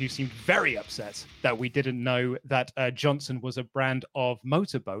the guy who seemed very upset that we didn't know that Johnson was a brand of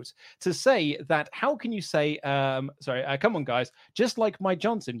motorboat. To say that, how can you say, come on, guys, just like my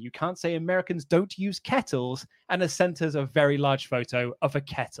Johnson, you can't say Americans don't use kettles, and has sent us a very large photo of a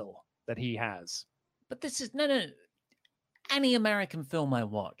kettle that he has. But this is, no. Any American film I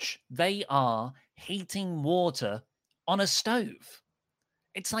watch, they are heating water on a stove.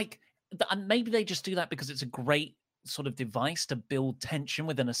 It's like, and maybe they just do that because it's a great sort of device to build tension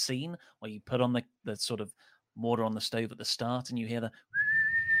within a scene where you put on the sort of water on the stove at the start and you hear the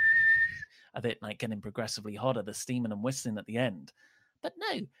of it like getting progressively hotter, the steaming and whistling at the end. But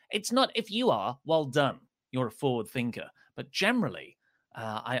no, it's not. If you are, well done. You're a forward thinker. But generally,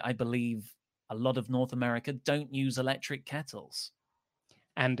 I believe a lot of North America don't use electric kettles.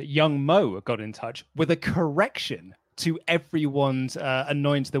 And young Mo got in touch with a correction to everyone's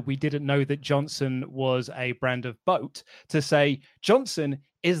annoyance that we didn't know that Johnson was a brand of boat, to say Johnson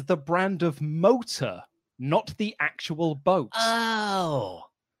is the brand of motor, not the actual boat. Oh.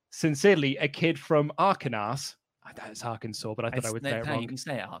 Sincerely, a kid from Arkansas. That's Arkansas, but I thought I would say it wrong. You can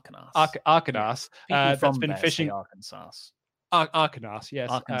say Arkansas. Arkansas. That's been fishing. Arkansas. Arkansas, yes.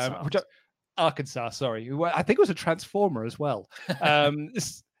 Arkansas, sorry. I think it was a transformer as well.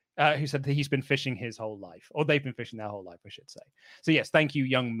 Who said that he's been fishing his whole life, or they've been fishing their whole life, I should say. So yes, thank you,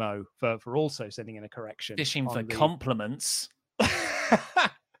 young Mo, for also sending in a correction. Fishing for compliments.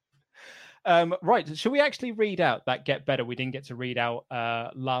 Right, should we actually read out that Get Better we didn't get to read out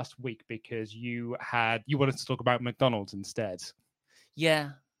last week because you wanted to talk about McDonald's instead?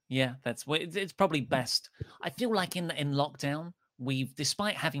 Yeah, it's probably best. I feel like in lockdown, we've,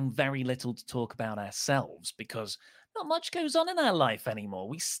 despite having very little to talk about ourselves, because not much goes on in our life anymore.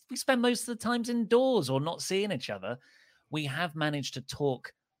 We spend most of the times indoors or not seeing each other. We have managed to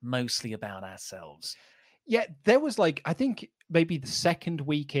talk mostly about ourselves. Yeah, there was I think maybe the second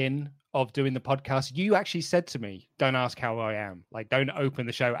week in of doing the podcast, you actually said to me, don't ask how I am. Don't open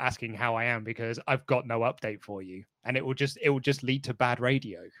the show asking how I am because I've got no update for you. And it will just lead to bad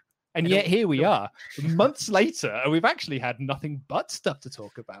radio. And yet here we are, months later, and we've actually had nothing but stuff to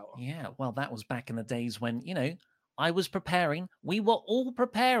talk about. Yeah, well, that was back in the days when, I was preparing. We were all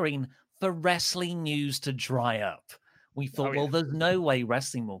preparing for wrestling news to dry up. We thought, well, there's no way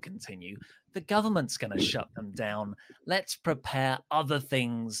wrestling will continue. The government's going to shut them down. Let's prepare other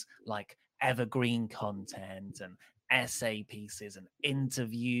things like evergreen content and essay pieces and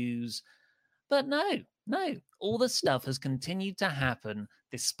interviews. But no. All the stuff has continued to happen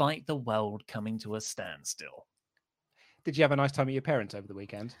despite the world coming to a standstill. Did you have a nice time with your parents over the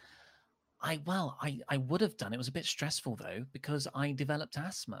weekend? I would have done. It was a bit stressful, though, because I developed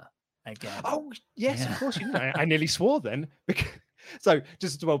asthma again. Oh, yes, of course you did. I nearly swore then. So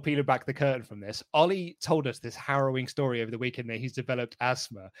just to peel back the curtain from this, Ollie told us this harrowing story over the weekend that he's developed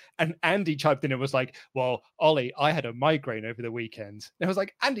asthma. And Andy chimed in and was like, well, Ollie, I had a migraine over the weekend. And I was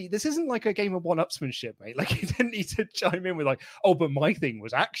like, Andy, this isn't like a game of one-upsmanship, mate. Like, you didn't need to chime in with like, oh, but my thing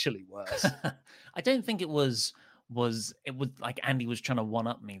was actually worse. I don't think it was like Andy was trying to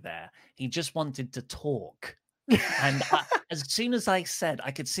one-up me there. He just wanted to talk. And as soon as I said,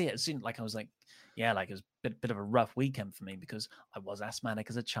 I could see it. As soon, like I was like, yeah, like it was a bit of a rough weekend for me because I was asthmatic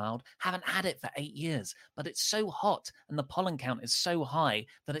as a child. Haven't had it for 8 years, but it's so hot and the pollen count is so high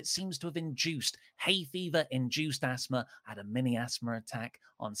that it seems to have induced hay fever, induced asthma. I had a mini asthma attack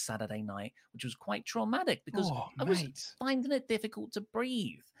on Saturday night, which was quite traumatic because I was finding it difficult to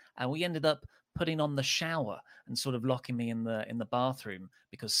breathe. And we ended up putting on the shower and sort of locking me in the bathroom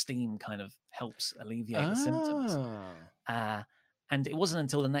because steam kind of helps alleviate the symptoms. And it wasn't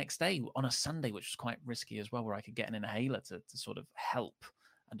until the next day on a Sunday, which was quite risky as well, where I could get an inhaler to sort of help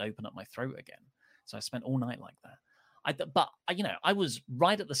and open up my throat again. So I spent all night like that. But I was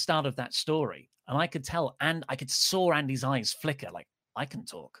right at the start of that story, and I could tell, and I saw Andy's eyes flicker, like, I can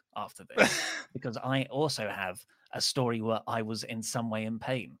talk after this because I also have a story where I was in some way in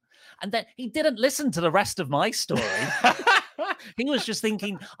pain. And then he didn't listen to the rest of my story. He was just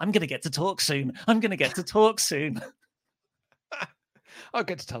thinking, I'm going to get to talk soon. I'm going to get to talk soon. I'll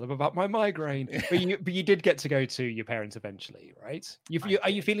get to tell them about my migraine. But you did get to go to your parents eventually, right? Are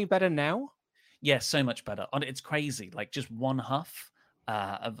you feeling better now? Yeah, so much better. It's crazy. Like just one huff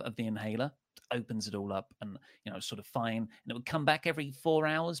of the inhaler opens it all up, and sort of fine. And it would come back every 4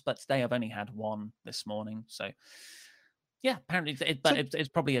 hours, but today I've only had one this morning. So yeah, apparently, it's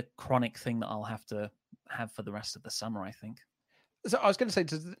probably a chronic thing that I'll have to have for the rest of the summer, I think. So I was going to say,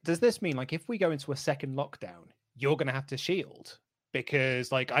 does this mean like if we go into a second lockdown, you're going to have to shield?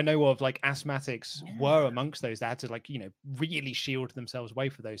 Because like I know of like asthmatics were amongst those that had to like really shield themselves away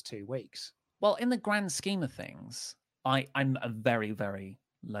for those 2 weeks. Well, in the grand scheme of things, I'm a very, very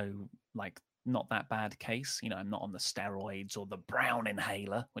low, like not that bad case. I'm not on the steroids or the brown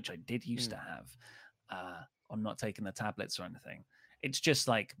inhaler, which I did used to have. I'm not taking the tablets or anything. It's just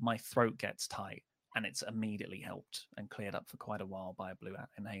like my throat gets tight, and it's immediately helped and cleared up for quite a while by a blue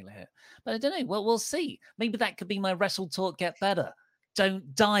inhaler here. But I don't know. Well, we'll see. Maybe that could be my Wrestle Talk Get Better.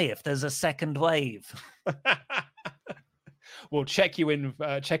 Don't die if there's a second wave. We'll check in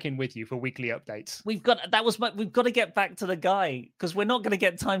with you for weekly updates. We've got to get back to the guy because we're not going to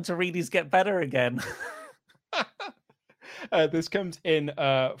get time to read his Get Better again. This comes in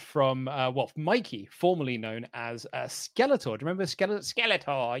from Mikey, formerly known as Skeletor. Do you remember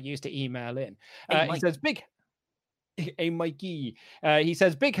Skeletor used to email in? He says Mikey. He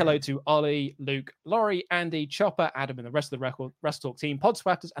says big hello to Ollie, Luke, Laurie, Andy, Chopper, Adam, and the rest of the Wrestle Talk team,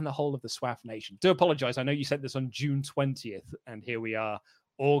 Podswafters, and the whole of the SWAF Nation. Do apologize. I know you sent this on June 20th, and here we are,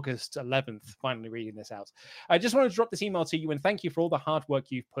 August 11th, finally reading this out. I just wanted to drop this email to you and thank you for all the hard work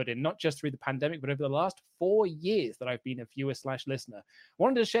you've put in, not just through the pandemic, but over the last 4 years that I've been a viewer/listener. I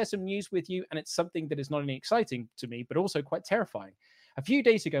wanted to share some news with you, and it's something that is not only exciting to me, but also quite terrifying. A few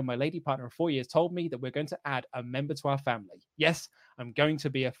days ago, my lady partner of 4 years told me that we're going to add a member to our family. Yes, I'm going to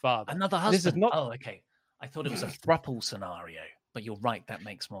be a father. Another husband? This is not... Oh, okay. I thought it was a throuple scenario, but you're right. That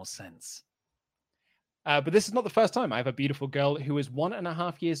makes more sense. But this is not the first time I have a beautiful girl who is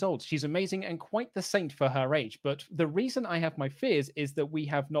 1.5 years old. She's amazing and quite the saint for her age. But the reason I have my fears is that we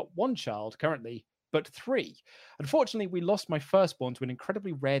have not one child currently, but 3. Unfortunately, we lost my firstborn to an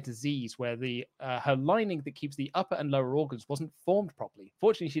incredibly rare disease where her lining that keeps the upper and lower organs wasn't formed properly.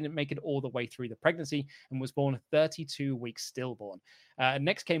 Fortunately, she didn't make it all the way through the pregnancy and was born 32 weeks stillborn.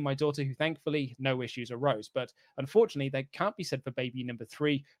 Next came my daughter, who thankfully no issues arose. But unfortunately, that can't be said for baby number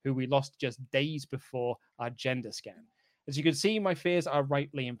 3, who we lost just days before our gender scan. As you can see, my fears are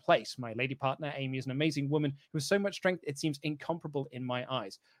rightly in place. My lady partner, Amy, is an amazing woman who has so much strength, it seems incomparable in my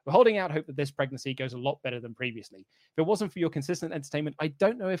eyes. We're holding out hope that this pregnancy goes a lot better than previously. If it wasn't for your consistent entertainment, I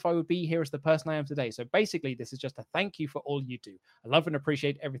don't know if I would be here as the person I am today. So basically, this is just a thank you for all you do. I love and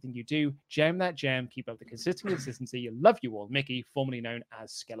appreciate everything you do. Jam that jam. Keep up the consistent consistency. Love you all. Mickey, formerly known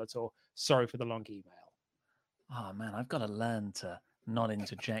as Skeletor. Sorry for the long email. Oh, man, I've got to learn to not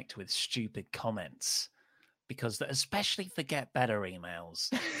interject with stupid comments. Because especially for Get Better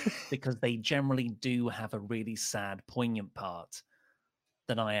emails, because they generally do have a really sad, poignant part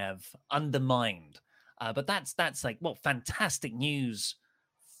that I have undermined. But that's like, well, fantastic news.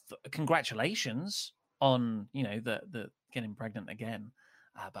 Congratulations on, the getting pregnant again.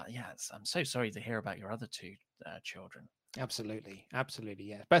 But yeah, I'm so sorry to hear about your other 2 children. Absolutely.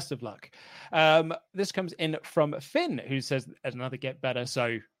 Yeah. Best of luck. This comes in from Finn, who says another Get Better.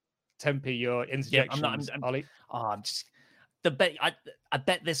 So temper your interjections, Ollie. I'm just I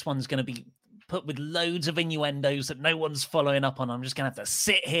bet this one's going to be put with loads of innuendos that no one's following up on. I'm just going to have to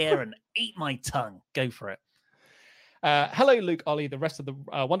sit here and eat my tongue. Go for it. Hello, Luke, Ollie, the rest of the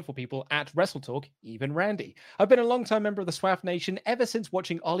wonderful people at WrestleTalk, even Randy. I've been a long-time member of the SWAF Nation ever since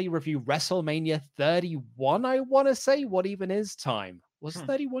watching Ollie review WrestleMania 31, I want to say. What even is time? Was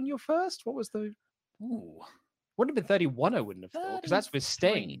 31 your first? What was the... Ooh. Wouldn't have been 31, I wouldn't have thought, because that's with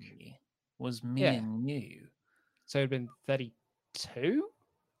Sting. Was me and you. So it'd been 32?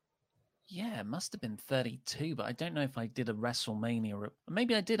 Yeah, it must have been 32, but I don't know if I did a WrestleMania. Or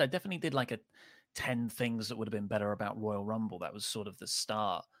maybe I did. I definitely did like a 10 things that would have been better about Royal Rumble. That was sort of the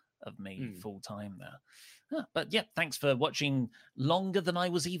start of me full time there. But yeah, thanks for watching longer than I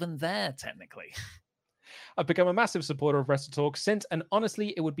was even there, technically. I've become a massive supporter of WrestleTalk since, and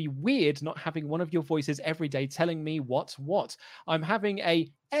honestly, it would be weird not having one of your voices every day telling me what's what. I'm having a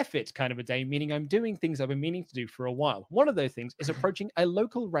F it kind of a day, meaning I'm doing things I've been meaning to do for a while. One of those things is approaching a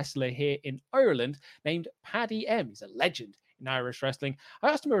local wrestler here in Ireland named Paddy M. He's a legend in Irish wrestling. I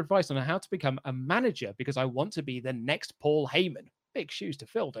asked him for advice on how to become a manager because I want to be the next Paul Heyman. Big shoes to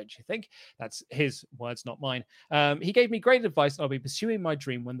fill, don't you think? That's his words, not mine. He gave me great advice, and I'll be pursuing my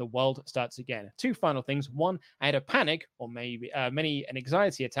dream when the world starts again. 2 final things. 1, I had a panic, or maybe an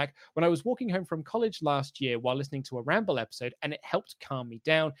anxiety attack, when I was walking home from college last year while listening to a Ramble episode, and it helped calm me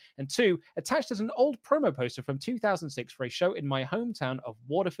down. And 2, attached as an old promo poster from 2006 for a show in my hometown of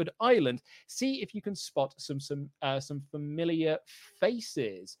Waterford, Ireland. See if you can spot some familiar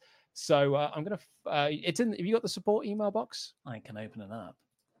faces. So I'm gonna. It's in. Have you got the support email box? I can open it up.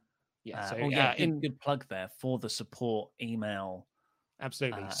 Yeah. So good plug there for the support email.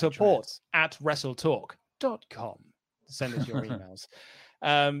 Absolutely. Support at WrestleTalk.com. Send us your emails.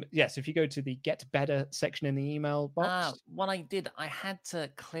 Yes. If you go to the Get Better section in the email box. What I did, I had to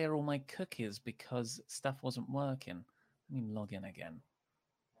clear all my cookies because stuff wasn't working. Let me log in again.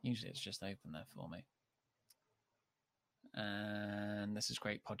 Usually it's just open there for me. And this is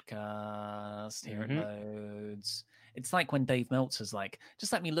great podcast. Here it loads. It's like when Dave Meltzer's like,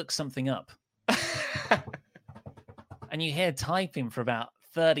 just let me look something up. And you hear typing for about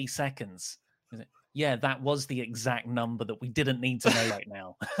 30 seconds. Yeah, that was the exact number that we didn't need to know right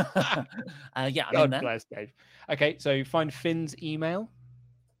now. Yeah, I'm in there. Bless Dave. Okay, so find Finn's email.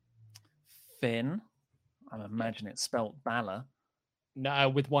 Finn. I imagine it's spelt Balor. No,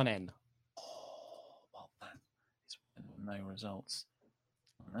 with one N. No results.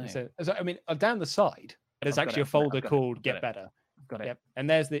 No. So, I mean, down the side, there's actually a folder called Get Better. I've got it. Yep. And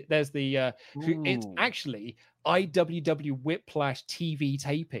there's the it's actually IWW Whiplash TV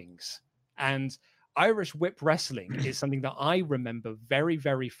tapings, and Irish Whip Wrestling is something that I remember very,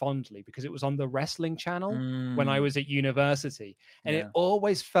 very fondly because it was on the Wrestling Channel when I was at university, and it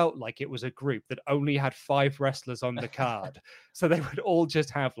always felt like it was a group that only had 5 wrestlers on the card, so they would all just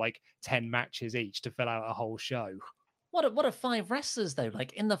have like 10 matches each to fill out a whole show. What are 5 wrestlers, though?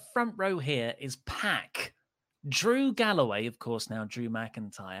 Like, in the front row here is Pac, Drew Galloway, of course, now Drew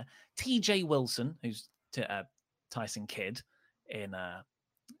McIntyre, TJ Wilson, who's Tyson Kidd in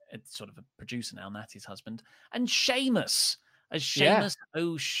it's sort of a producer now, Natty's husband, and Sheamus as Sheamus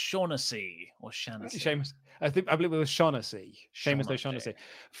O'Shaughnessy or Shaughnessy. Sheamus, I believe it was Shaughnessy. Sheamus O'Shaughnessy.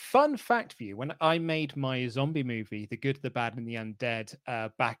 Fun fact for you: when I made my zombie movie, The Good, the Bad, and the Undead,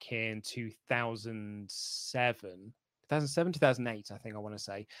 back in 2007, 2008, I think I want to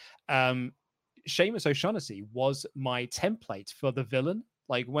say, Sheamus O'Shaughnessy was my template for the villain.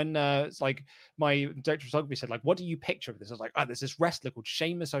 Like when like my director of photography said, like, what do you picture of this? I was like, oh, there's this wrestler called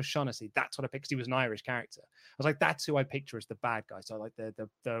Sheamus O'Shaughnessy. That's what I pictured. He was an Irish character. I was like, that's who I picture as the bad guy. So like the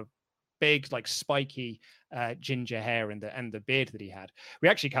big, like spiky ginger hair and the beard that he had. We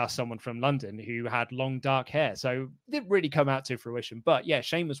actually cast someone from London who had long dark hair. So it didn't really come out to fruition. But yeah,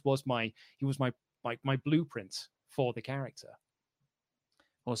 Sheamus was my blueprint for the character.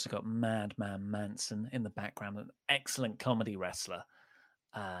 Also got Madman Manson in the background, an excellent comedy wrestler.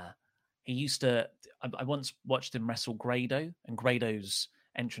 He used to. I once watched him wrestle Grado, and Grado's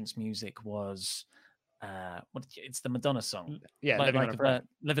entrance music was, it's the Madonna song. Yeah, Living on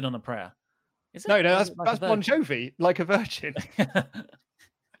a Prayer. Is it? No, that's Bon Jovi, Like a Virgin.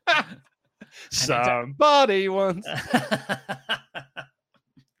 Somebody once.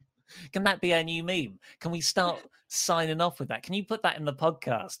 Can that be our new meme? Can we start signing off with that? Can you put that in the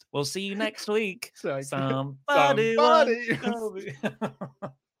podcast? We'll see you next week. Somebody.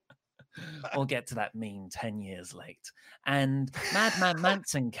 We'll get to that meme 10 years late. And Madman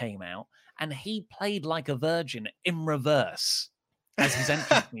Manson came out and he played Like a Virgin in reverse as his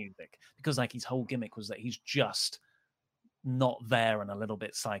entrance music because like his whole gimmick was that he's just not there and a little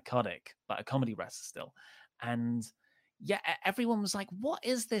bit psychotic, but a comedy wrestler still. And everyone was like, what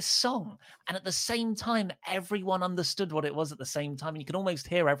is this song? And at the same time, everyone understood what it was at the same time. And you could almost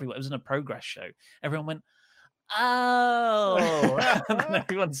hear everyone. It was in a Progress show. Everyone went, oh. And then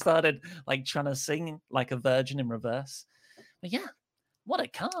everyone started like trying to sing like a virgin in reverse. But yeah, what a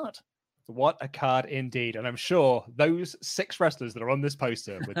card. What a card indeed. And I'm sure those 6 wrestlers that are on this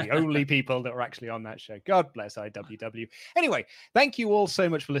poster were the only people that were actually on that show. God bless IWW. Anyway, thank you all so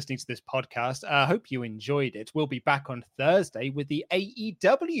much for listening to this podcast. I hope you enjoyed it. We'll be back on Thursday with the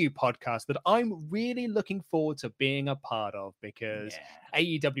AEW podcast that I'm really looking forward to being a part of, because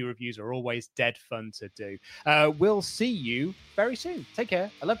AEW reviews are always dead fun to do. We'll see you very soon. Take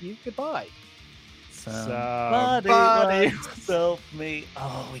care. I love you. Goodbye. Somebody help me.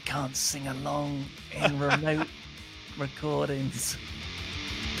 Oh, we can't sing along in remote recordings.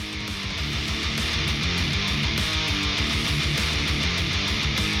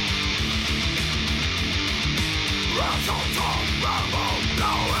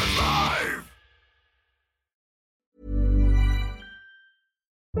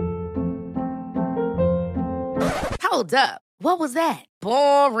 Hold up. What was that?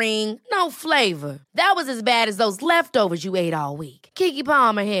 Boring. No flavor. That was as bad as those leftovers you ate all week. Keke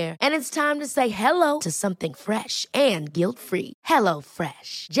Palmer here, and it's time to say hello to something fresh and guilt-free. Hello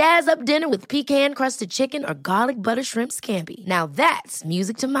Fresh. Jazz up dinner with pecan-crusted chicken or garlic butter shrimp scampi. Now that's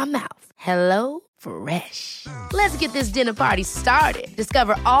music to my mouth. Hello Fresh. Let's get this dinner party started.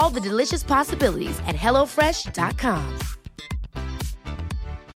 Discover all the delicious possibilities at HelloFresh.com.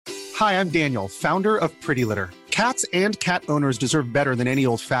 Hi, I'm Daniel, founder of Pretty Litter. Cats and cat owners deserve better than any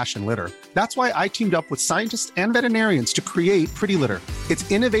old-fashioned litter. That's why I teamed up with scientists and veterinarians to create Pretty Litter.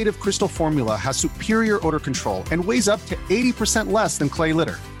 Its innovative crystal formula has superior odor control and weighs up to 80% less than clay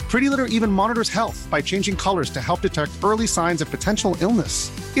litter. Pretty Litter even monitors health by changing colors to help detect early signs of potential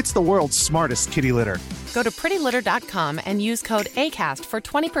illness. It's the world's smartest kitty litter. Go to prettylitter.com and use code ACAST for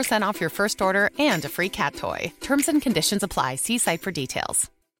 20% off your first order and a free cat toy. Terms and conditions apply. See site for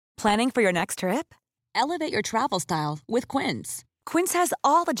details. Planning for your next trip? Elevate your travel style with Quince. Quince has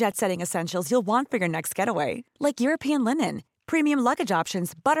all the jet-setting essentials you'll want for your next getaway, like European linen, premium luggage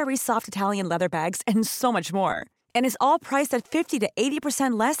options, buttery soft Italian leather bags, and so much more. And is all priced at 50 to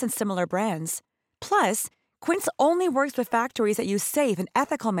 80% less than similar brands. Plus, Quince only works with factories that use safe and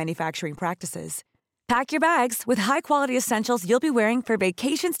ethical manufacturing practices. Pack your bags with high-quality essentials you'll be wearing for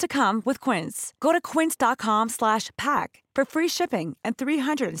vacations to come with Quince. Go to quince.com/pack for free shipping and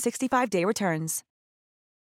 365-day returns.